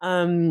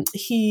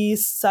 He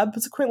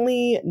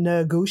subsequently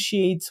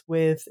negotiates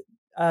with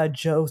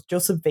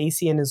Joseph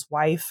Vasey and his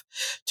wife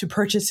to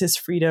purchase his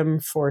freedom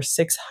for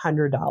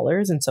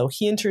 $600. And so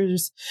he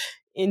enters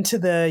into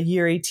the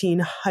year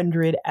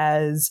 1800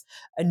 as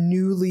a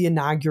newly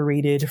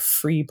inaugurated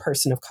free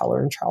person of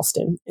color in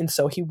Charleston. And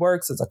so he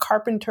works as a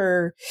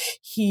carpenter.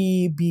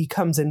 He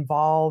becomes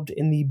involved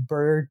in the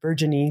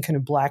burgeoning kind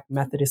of Black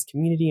Methodist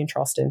community in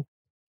Charleston.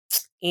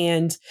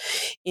 And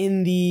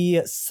in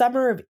the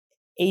summer of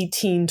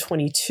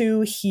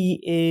 1822,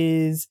 he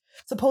is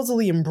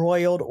supposedly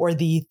embroiled or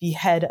the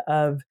head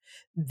of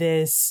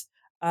this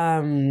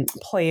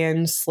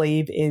planned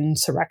slave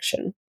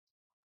insurrection.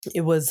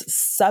 It was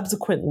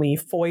subsequently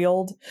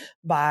foiled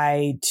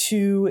by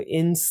two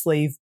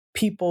enslaved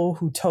people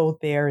who told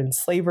their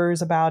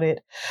enslavers about it.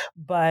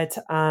 But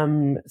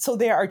so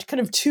there are kind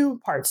of two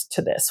parts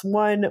to this.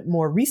 One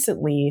more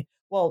recently,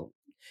 well,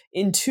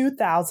 in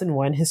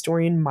 2001,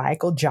 historian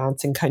Michael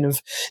Johnson kind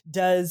of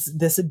does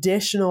this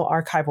additional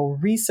archival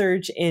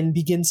research and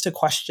begins to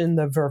question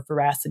the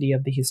veracity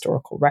of the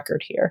historical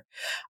record here.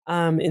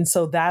 And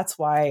so that's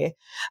why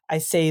I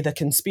say the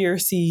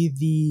conspiracy,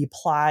 the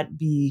plot,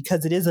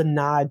 because it is a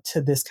nod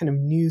to this kind of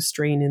new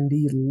strain in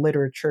the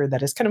literature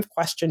that is kind of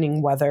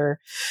questioning whether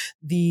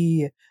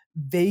the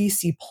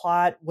Vasey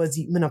plot was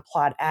even a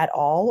plot at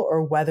all,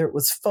 or whether it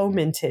was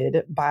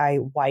fomented by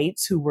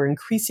whites who were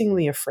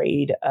increasingly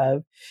afraid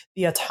of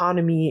the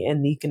autonomy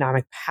and the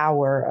economic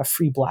power of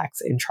free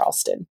Blacks in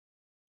Charleston.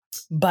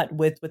 But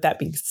with that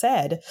being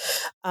said,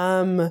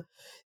 the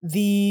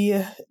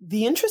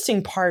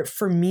interesting part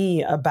for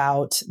me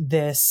about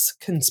this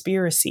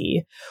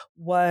conspiracy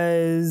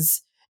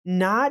was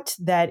not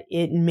that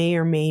it may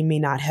or may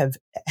not have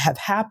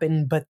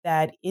happened, but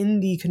that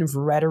in the kind of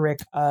rhetoric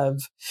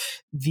of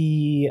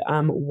the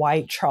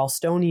white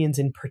Charlestonians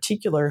in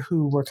particular,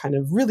 who were kind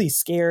of really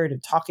scared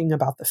of talking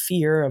about the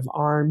fear of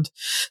armed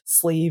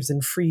slaves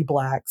and free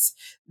Blacks,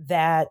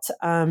 that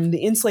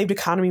the enslaved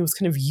economy was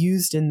kind of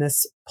used in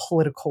this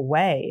political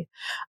way.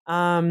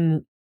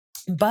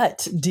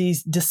 But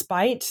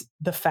despite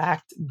the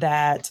fact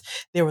that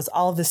there was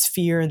all this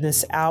fear and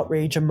this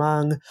outrage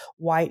among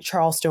white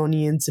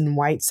Charlestonians and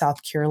white South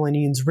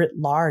Carolinians writ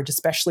large,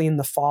 especially in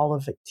the fall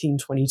of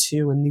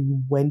 1822 and the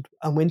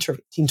winter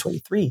of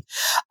 1823,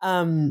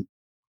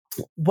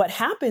 what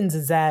happens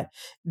is that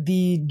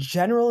the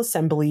General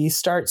Assembly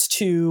starts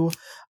to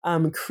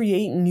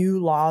create new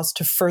laws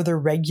to further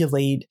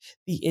regulate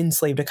the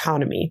enslaved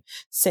economy,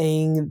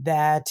 saying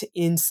that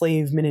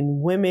enslaved men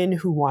and women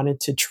who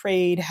wanted to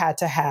trade had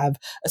to have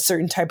a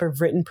certain type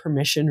of written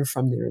permission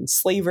from their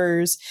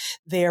enslavers.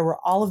 There were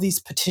all of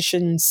these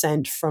petitions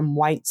sent from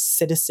white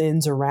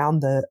citizens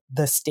around the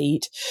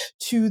state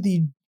to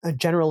the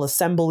General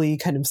Assembly,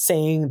 kind of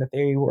saying that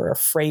they were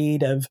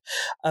afraid of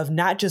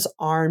not just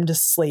armed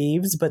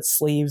slaves, but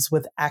slaves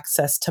with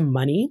access to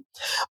money.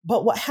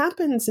 But what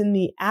happens in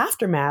the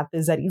aftermath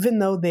is that even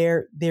though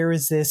there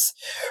is this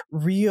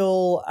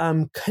real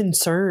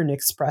concern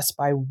expressed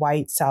by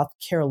white South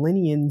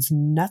Carolinians,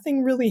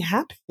 nothing really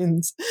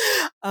happens.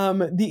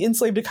 The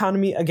enslaved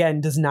economy, again,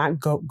 does not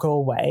go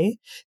away.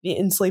 The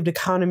enslaved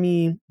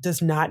economy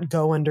does not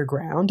go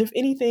underground. If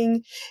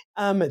anything,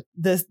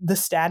 the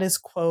status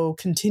quo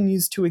continues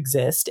to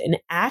exist. And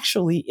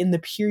actually, in the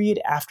period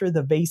after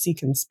the Vasey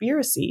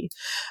conspiracy,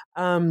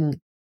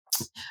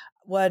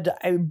 what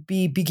I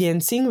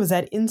began seeing was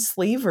that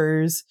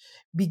enslavers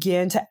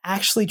began to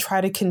actually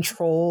try to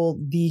control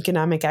the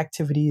economic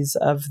activities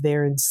of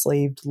their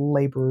enslaved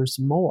laborers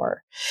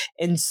more.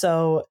 And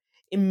so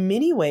in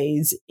many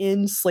ways,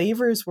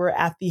 enslavers were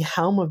at the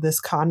helm of this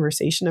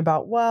conversation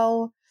about,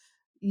 well,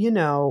 we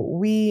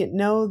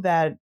know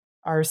that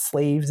our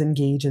slaves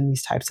engage in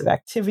these types of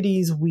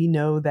activities. We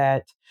know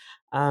that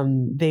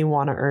they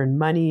want to earn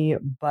money,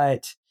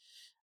 but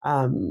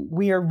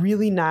we are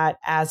really not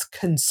as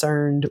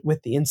concerned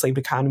with the enslaved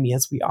economy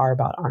as we are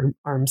about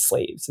armed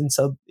slaves. And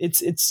so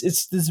it's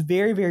this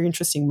very, very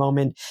interesting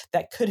moment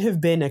that could have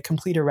been a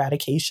complete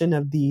eradication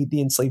of the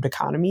enslaved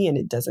economy, and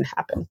it doesn't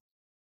happen.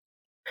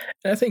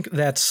 And I think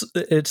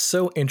it's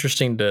so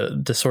interesting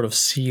to sort of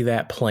see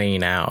that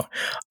playing out,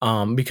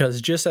 because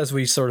just as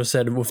we sort of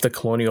said with the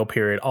colonial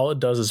period, all it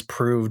does is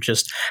prove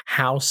just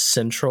how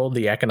central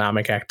the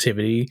economic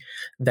activity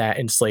that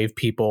enslaved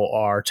people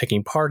are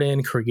taking part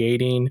in,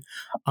 creating,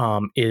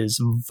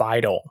 is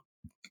vital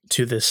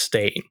to this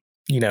state.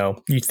 You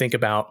think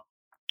about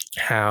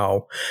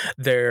how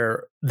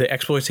the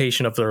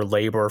exploitation of their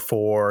labor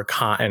for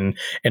cotton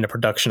and the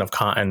production of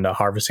cotton, the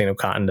harvesting of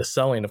cotton, the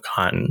selling of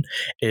cotton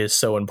is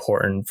so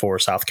important for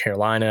South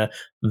Carolina,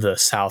 the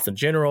South in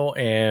general,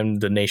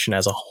 and the nation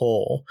as a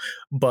whole.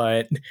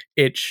 But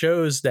it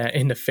shows that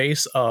in the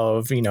face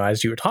of,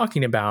 as you were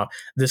talking about,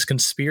 this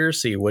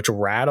conspiracy which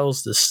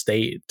rattles the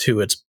state to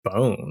its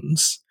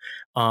bones,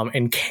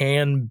 and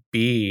can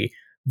be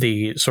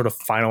the sort of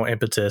final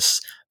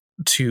impetus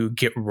to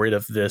get rid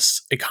of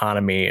this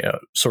economy,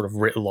 sort of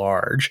writ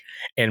large.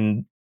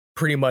 And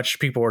pretty much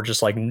people are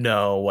just like,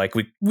 no, like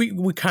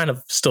we kind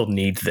of still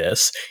need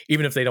this,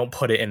 even if they don't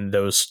put it in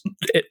those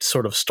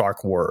sort of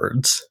stark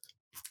words.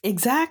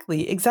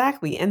 Exactly.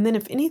 And then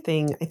if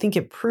anything, I think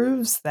it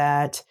proves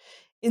that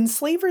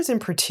enslavers in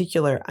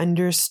particular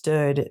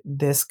understood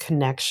this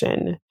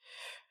connection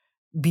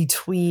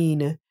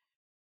between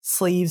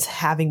slaves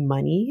having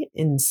money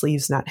and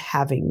slaves not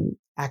having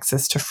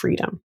access to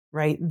freedom.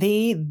 Right?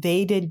 They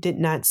did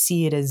not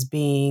see it as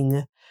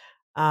being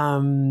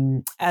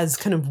as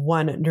kind of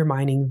one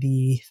undermining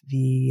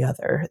the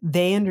other.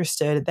 They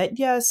understood that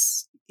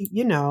yes,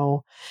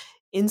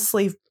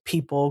 enslaved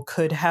people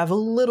could have a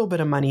little bit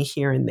of money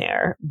here and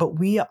there, but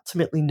we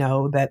ultimately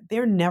know that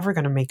they're never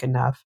going to make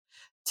enough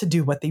to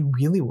do what they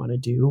really want to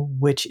do,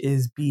 which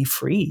is be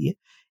free.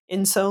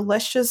 And so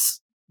let's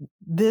just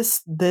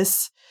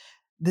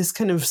this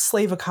kind of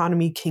slave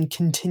economy can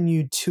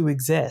continue to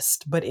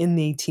exist. But in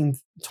the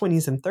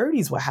 1820s and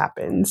 30s, what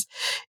happens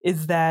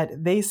is that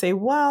they say,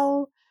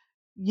 well,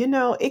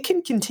 it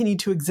can continue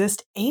to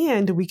exist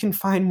and we can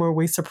find more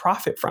ways to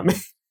profit from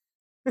it.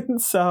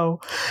 and so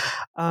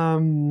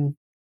in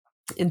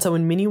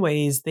many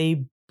ways,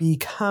 they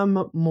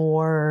become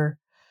more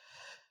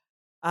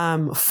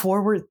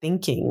forward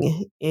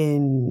thinking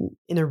in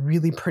a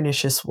really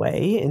pernicious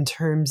way in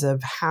terms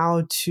of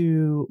how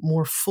to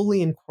more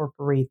fully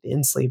incorporate the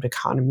enslaved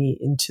economy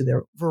into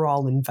their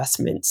overall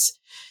investments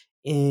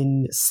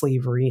in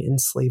slavery and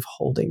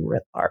slaveholding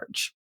writ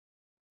large.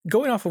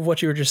 Going off of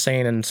what you were just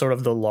saying and sort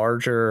of the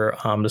larger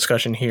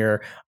discussion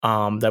here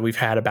that we've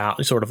had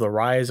about sort of the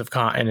rise of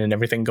cotton and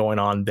everything going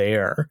on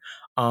there,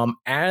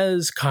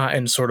 as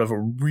cotton sort of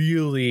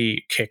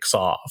really kicks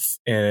off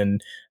in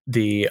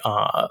the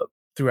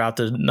throughout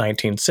the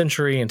 19th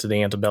century into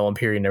the antebellum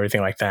period and everything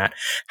like that,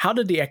 how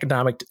did the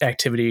economic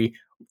activity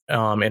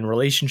and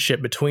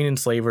relationship between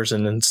enslavers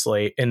and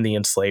the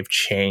enslaved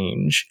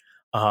change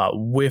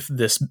with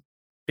this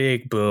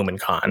big boom in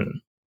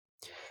cotton?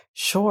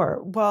 Sure.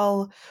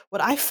 Well,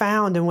 what I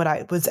found and what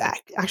I was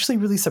actually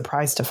really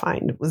surprised to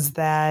find was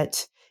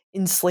that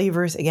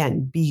enslavers,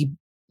 again,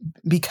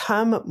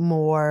 become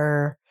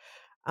more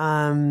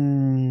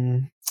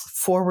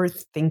forward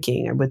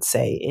thinking, I would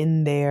say,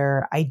 in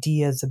their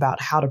ideas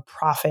about how to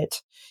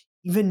profit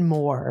even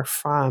more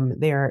from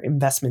their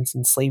investments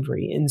in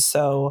slavery. And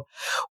so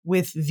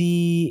with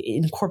the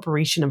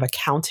incorporation of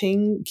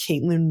accounting,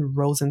 Caitlin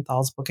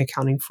Rosenthal's book,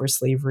 Accounting for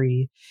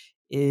Slavery,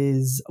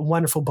 is a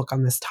wonderful book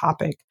on this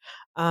topic.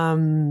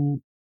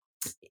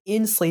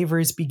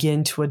 Enslavers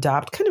begin to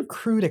adopt kind of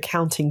crude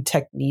accounting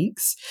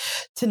techniques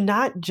to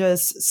not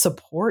just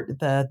support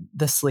the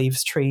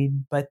slaves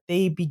trade, but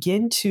they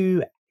begin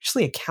to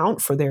actually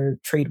account for their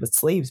trade with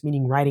slaves,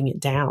 meaning writing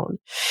it down.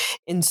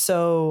 And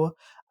so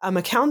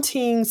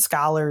accounting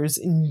scholars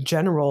in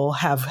general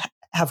have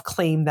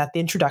claimed that the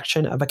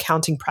introduction of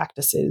accounting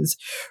practices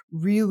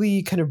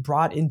really kind of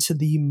brought into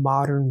the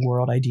modern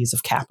world ideas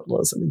of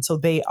capitalism. And so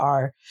they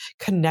are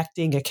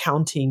connecting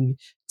accounting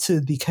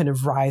to the kind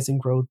of rise and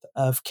growth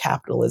of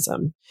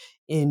capitalism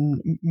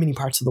in many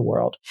parts of the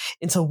world.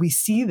 And so we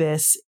see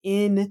this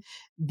in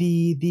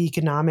the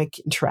economic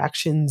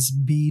interactions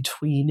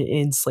between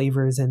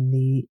enslavers and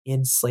the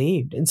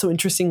enslaved. And so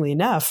interestingly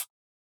enough,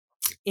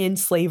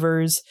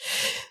 enslavers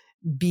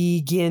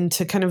begin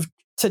to kind of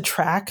to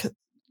track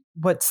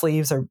what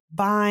slaves are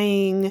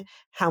buying,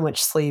 how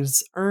much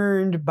slaves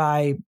earned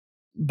by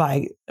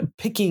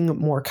picking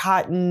more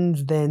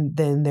cotton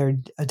than their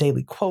a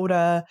daily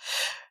quota.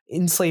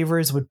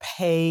 Enslavers would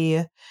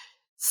pay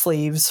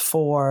slaves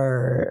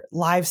for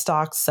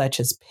livestock such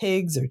as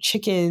pigs or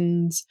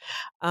chickens.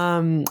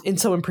 And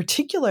so in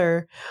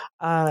particular,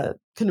 I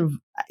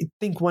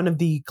think one of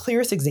the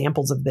clearest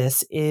examples of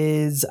this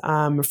is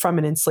from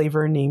an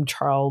enslaver named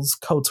Charles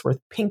Cotesworth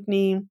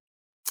Pinckney.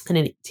 And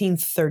in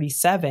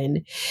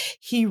 1837,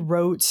 he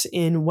wrote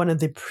in one of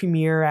the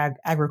premier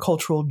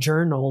agricultural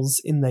journals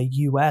in the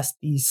U.S.,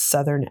 the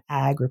Southern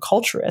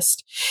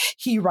Agriculturist.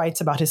 He writes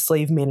about his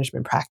slave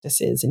management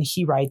practices, and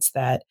he writes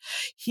that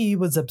he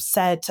was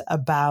upset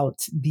about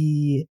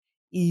the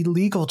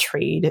illegal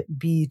trade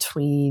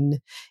between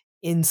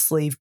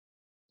enslaved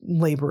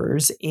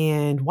laborers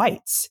and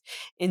whites.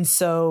 And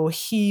so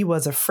he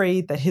was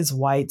afraid that his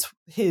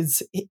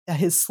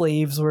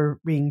slaves were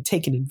being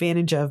taken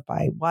advantage of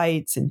by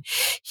whites. And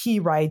he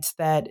writes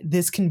that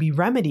this can be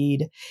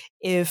remedied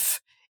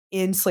if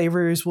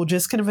enslavers will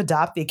just kind of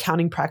adopt the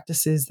accounting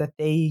practices that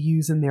they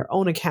use in their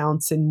own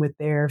accounts and with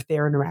their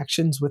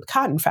interactions with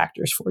cotton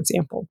factors, for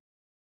example.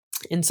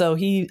 And so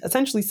he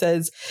essentially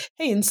says,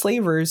 hey,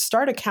 enslavers,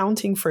 start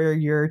accounting for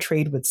your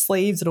trade with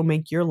slaves. It'll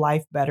make your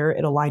life better.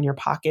 It'll line your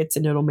pockets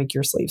and it'll make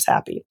your slaves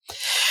happy.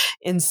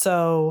 And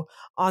so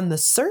on the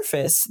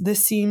surface,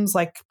 this seems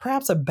like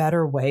perhaps a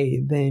better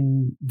way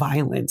than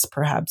violence,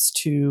 perhaps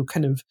to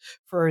kind of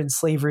for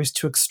enslavers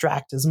to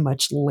extract as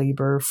much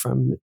labor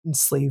from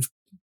enslaved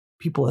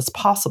people as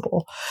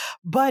possible.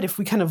 But if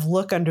we kind of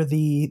look under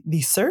the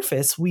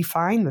surface, we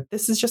find that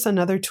this is just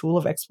another tool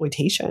of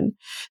exploitation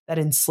that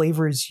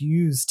enslavers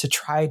use to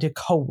try to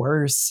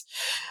coerce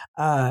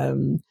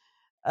enslaved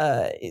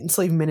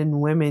men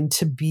and women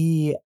to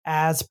be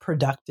as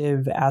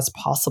productive as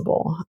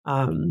possible.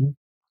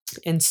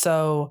 And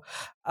so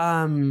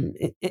in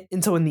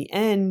the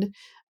end,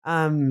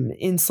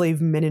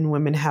 enslaved men and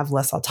women have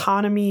less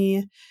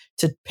autonomy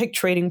to pick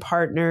trading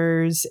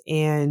partners.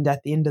 And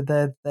at the end of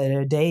the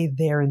day,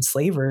 they're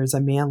enslavers.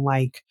 A man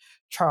like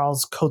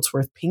Charles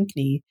Cotesworth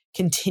Pinckney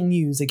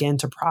continues again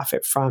to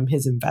profit from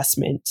his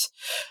investment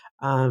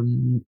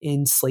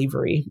in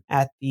slavery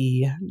at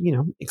the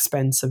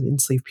expense of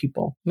enslaved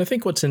people. And I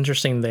think what's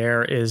interesting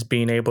there is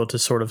being able to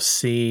sort of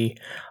see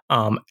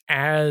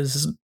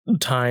as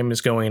time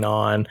is going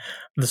on,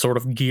 the sort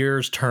of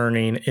gears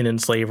turning in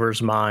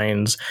enslavers'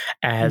 minds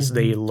as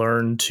they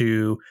learn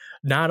to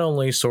not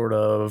only sort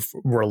of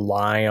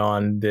rely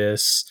on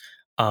this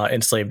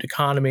enslaved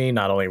economy,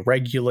 not only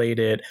regulate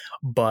it,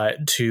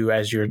 but to,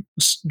 as you're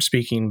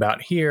speaking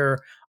about here,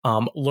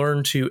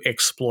 learn to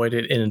exploit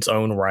it in its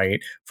own right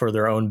for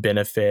their own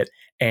benefit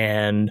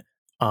and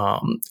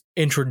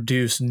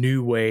introduce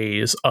new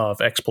ways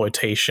of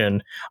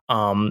exploitation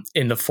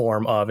in the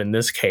form of, in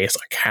this case,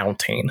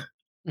 accounting.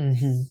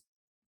 Mm-hmm.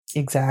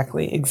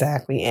 Exactly.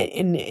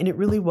 And it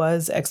really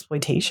was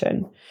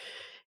exploitation.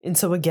 And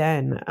so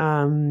again,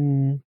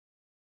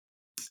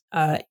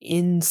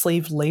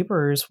 enslaved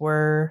laborers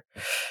were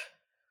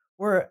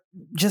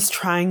just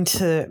trying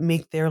to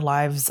make their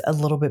lives a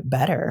little bit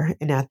better.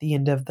 And at the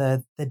end of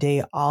the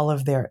day, all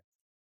of their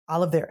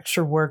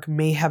extra work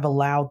may have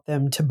allowed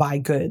them to buy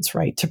goods,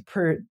 right?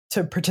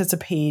 To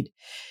participate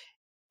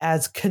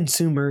as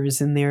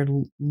consumers in their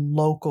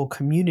local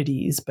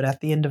communities. But at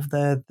the end of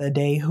the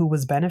day, who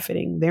was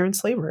benefiting? They're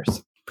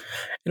enslavers.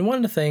 And one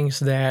of the things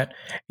that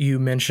you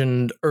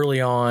mentioned early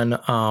on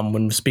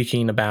when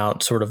speaking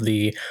about sort of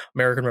the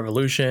American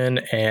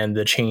Revolution and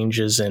the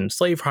changes in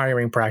slave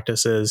hiring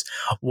practices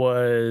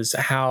was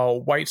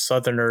how white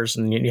Southerners,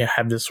 and you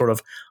have this sort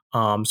of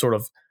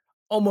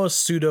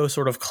almost pseudo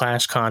sort of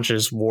class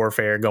conscious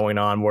warfare going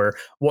on where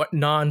what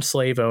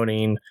non-slave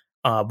owning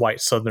white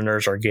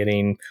Southerners are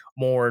getting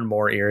more and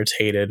more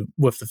irritated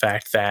with the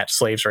fact that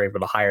slaves are able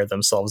to hire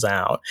themselves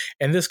out.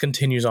 And this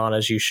continues on,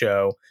 as you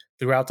show,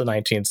 throughout the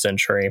 19th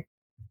century.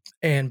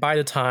 And by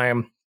the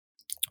time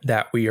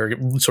that we are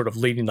sort of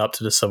leading up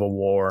to the Civil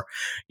War,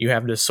 you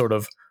have this sort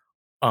of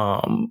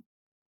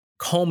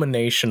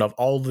culmination of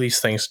all of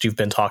these things that you've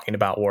been talking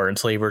about, where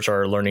enslavers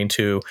are learning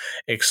to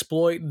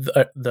exploit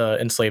the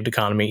enslaved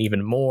economy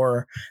even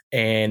more.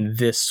 And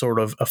this sort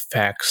of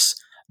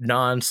affects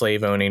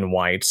non-slave owning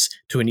whites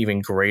to an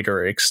even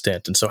greater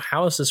extent. And so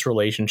how is this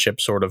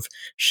relationship sort of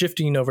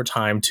shifting over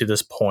time to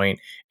this point,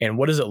 and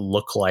what does it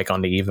look like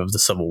on the eve of the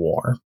Civil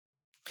War?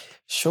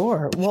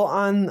 Sure. Well,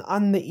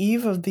 on the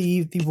eve of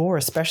the war,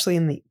 especially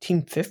in the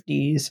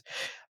 1850s,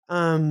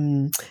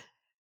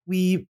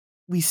 we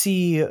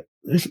see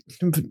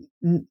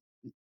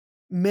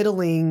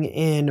middling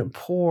and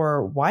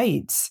poor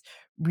whites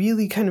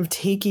really kind of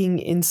taking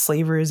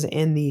enslavers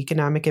and the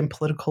economic and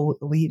political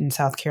elite in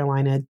South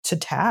Carolina to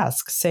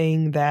task,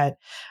 saying that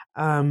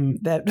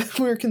that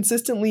we're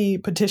consistently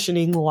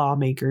petitioning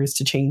lawmakers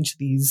to change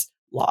these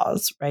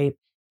laws, right?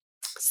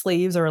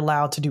 Slaves are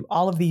allowed to do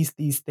all of these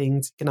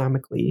things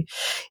economically,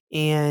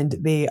 and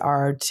they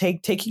are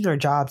taking our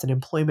jobs and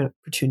employment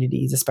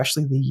opportunities,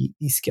 especially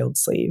the skilled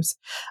slaves.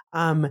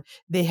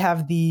 They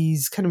have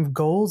these kind of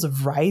goals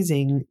of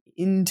rising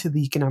into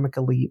the economic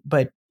elite,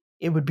 but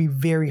it would be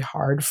very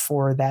hard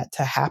for that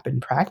to happen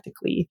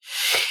practically.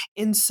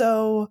 And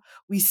so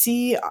we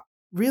see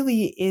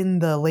really in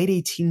the late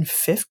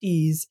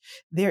 1850s,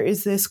 there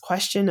is this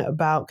question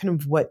about kind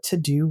of what to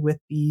do with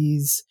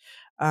these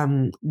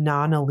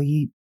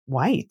non-elite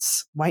white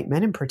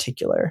men in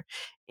particular.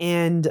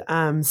 And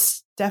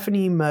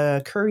Stephanie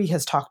McCurry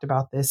has talked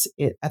about this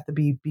at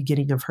the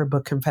beginning of her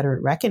book,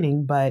 Confederate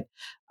Reckoning. But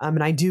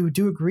and I do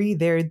agree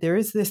there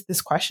is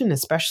this question,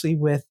 especially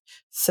with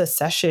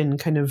secession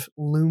kind of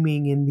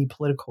looming in the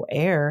political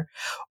air,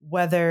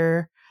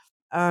 whether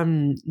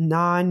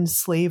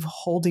non-slave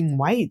holding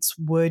whites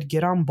would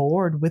get on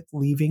board with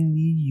leaving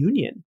the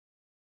Union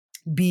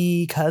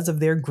because of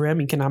their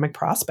grim economic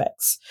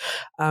prospects.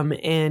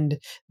 And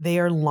they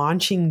are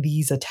launching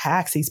these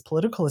attacks, these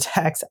political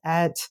attacks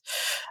at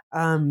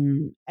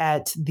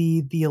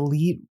the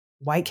elite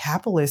white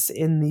capitalists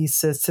in the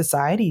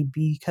society,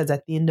 because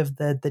at the end of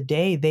the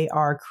day, they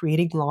are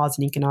creating laws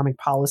and economic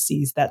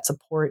policies that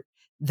support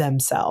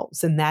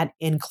themselves. And that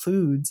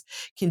includes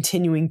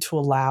continuing to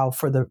allow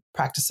for the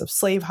practice of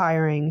slave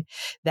hiring,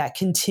 that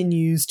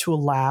continues to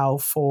allow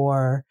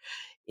for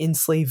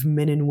enslaved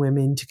men and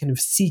women to kind of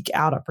seek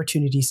out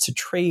opportunities to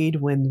trade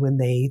when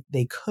they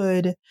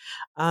could.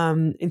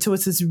 And so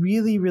it's this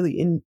really,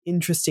 really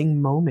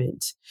interesting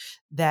moment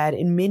that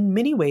in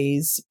many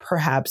ways,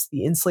 perhaps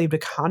the enslaved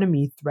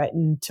economy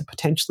threatened to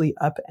potentially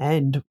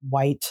upend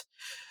white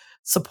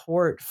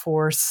support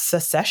for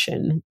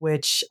secession,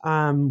 which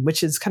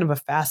is kind of a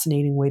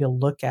fascinating way to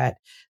look at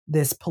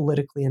this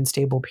politically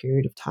unstable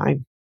period of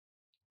time.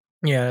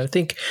 Yeah, I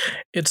think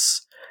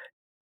it's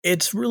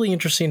really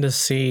interesting to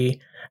see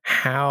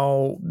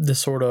how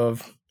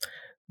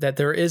that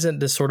there isn't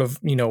this sort of,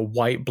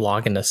 white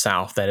bloc in the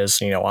South that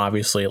is,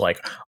 obviously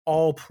like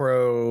all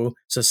pro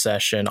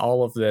secession,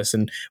 all of this.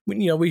 And,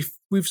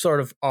 we've sort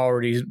of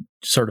already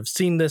sort of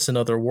seen this in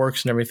other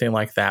works and everything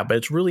like that. But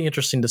it's really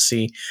interesting to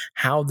see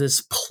how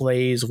this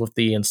plays with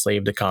the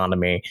enslaved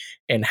economy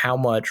and how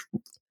much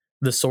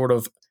the sort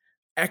of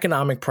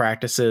economic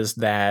practices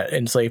that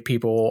enslaved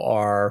people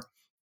are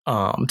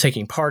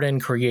taking part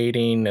in,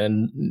 creating,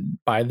 and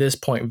by this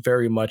point,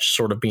 very much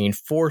sort of being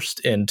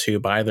forced into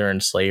by their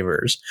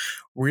enslavers,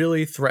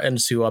 really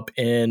threatens to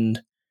upend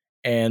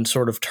and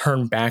sort of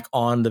turn back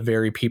on the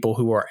very people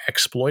who are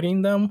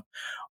exploiting them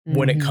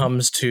when it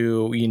comes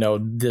to,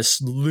 this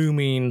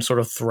looming sort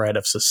of threat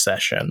of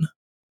secession.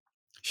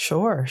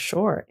 Sure.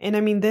 And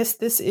I mean, this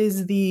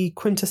is the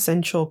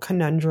quintessential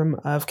conundrum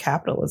of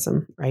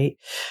capitalism, right?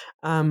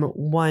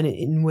 One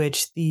in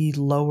which the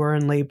lower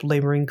and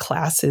laboring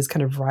classes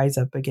kind of rise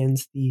up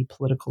against the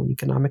political and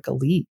economic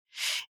elite.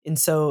 And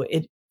so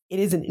it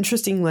is an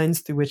interesting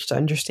lens through which to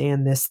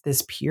understand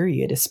this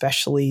period,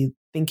 especially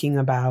thinking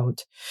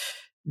about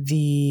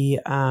the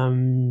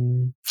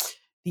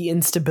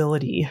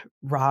instability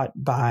wrought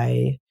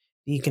by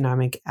the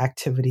economic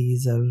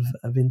activities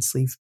of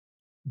enslaved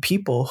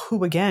people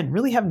who, again,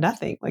 really have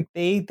nothing. Like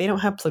they don't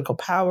have political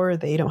power,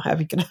 they don't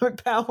have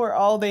economic power.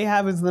 All they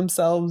have is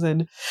themselves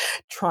and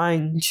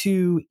trying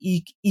to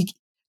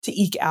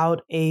eke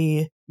out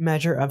a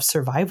measure of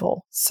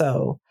survival.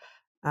 So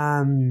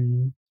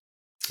kind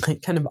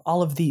of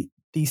all of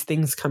these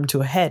things come to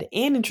a head.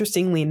 And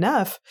interestingly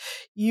enough,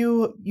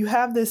 you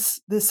have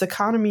this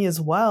economy as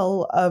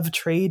well of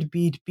trade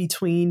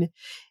between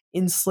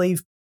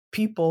enslaved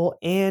people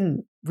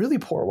and really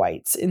poor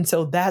whites. And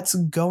so that's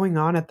going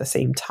on at the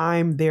same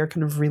time. They're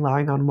kind of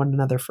relying on one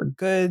another for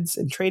goods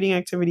and trading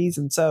activities.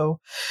 And so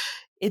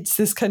it's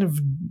this kind of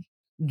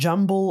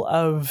jumble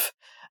of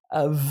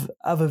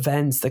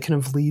events that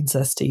kind of leads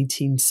us to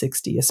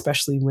 1860,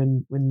 especially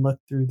when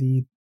looked through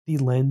the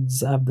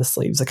lens of the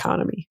slaves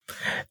economy.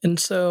 And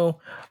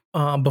so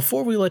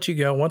before we let you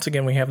go, once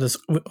again, we have this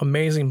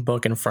amazing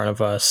book in front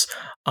of us,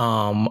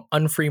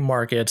 Unfree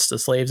Markets, the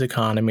Slaves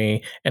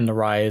Economy, and the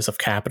Rise of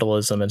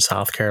Capitalism in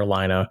South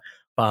Carolina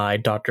by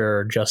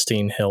Dr.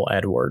 Justine Hill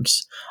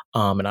Edwards.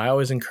 And I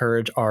always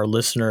encourage our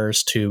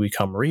listeners to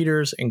become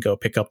readers and go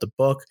pick up the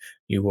book.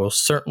 You will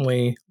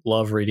certainly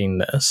love reading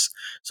this.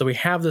 So we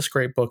have this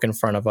great book in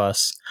front of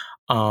us.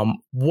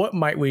 What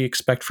might we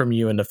expect from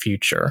you in the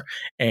future?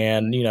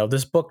 And,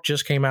 this book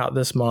just came out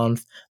this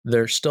month.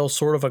 There's still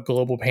sort of a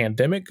global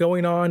pandemic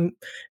going on.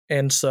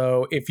 And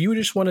so if you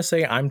just want to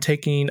say, I'm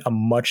taking a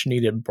much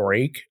needed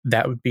break,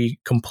 that would be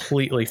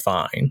completely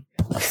fine.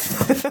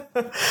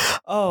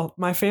 Oh,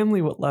 my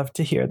family would love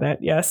to hear that.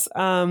 Yes.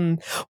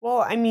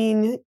 Well, I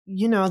mean,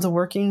 as a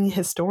working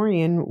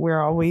historian,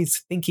 we're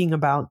always thinking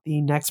about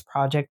the next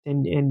project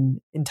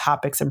and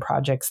topics and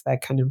projects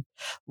that kind of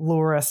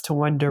lure us to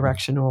one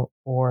direction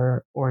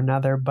or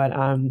another. But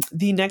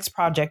the next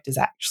project is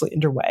actually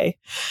underway.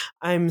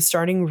 I'm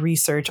starting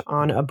research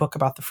on a book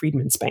about the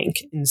Freedmen's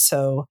Bank. And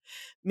so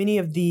many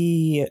of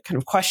the kind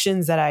of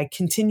questions that I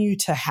continue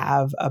to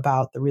have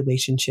about the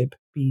relationship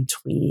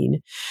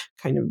between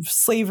kind of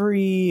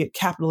slavery,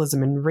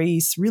 capitalism, and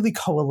race really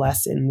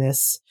coalesce in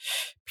this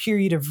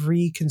period of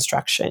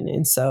Reconstruction.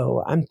 And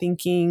so I'm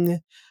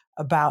thinking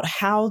about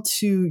how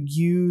to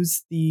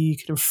use the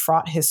kind of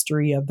fraught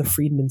history of the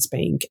Freedmen's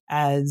Bank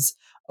as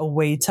a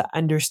way to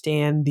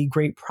understand the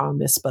great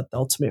promise, but the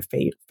ultimate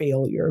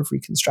failure of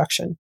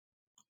Reconstruction.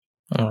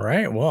 All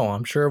right. Well,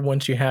 I'm sure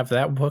once you have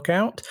that book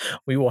out,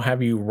 we will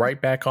have you right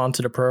back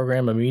onto the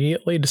program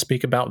immediately to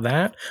speak about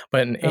that.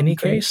 But in any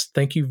case,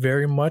 thank you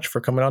very much for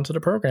coming onto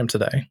the program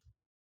today.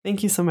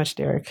 Thank you so much,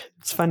 Derek.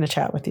 It's fun to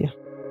chat with you.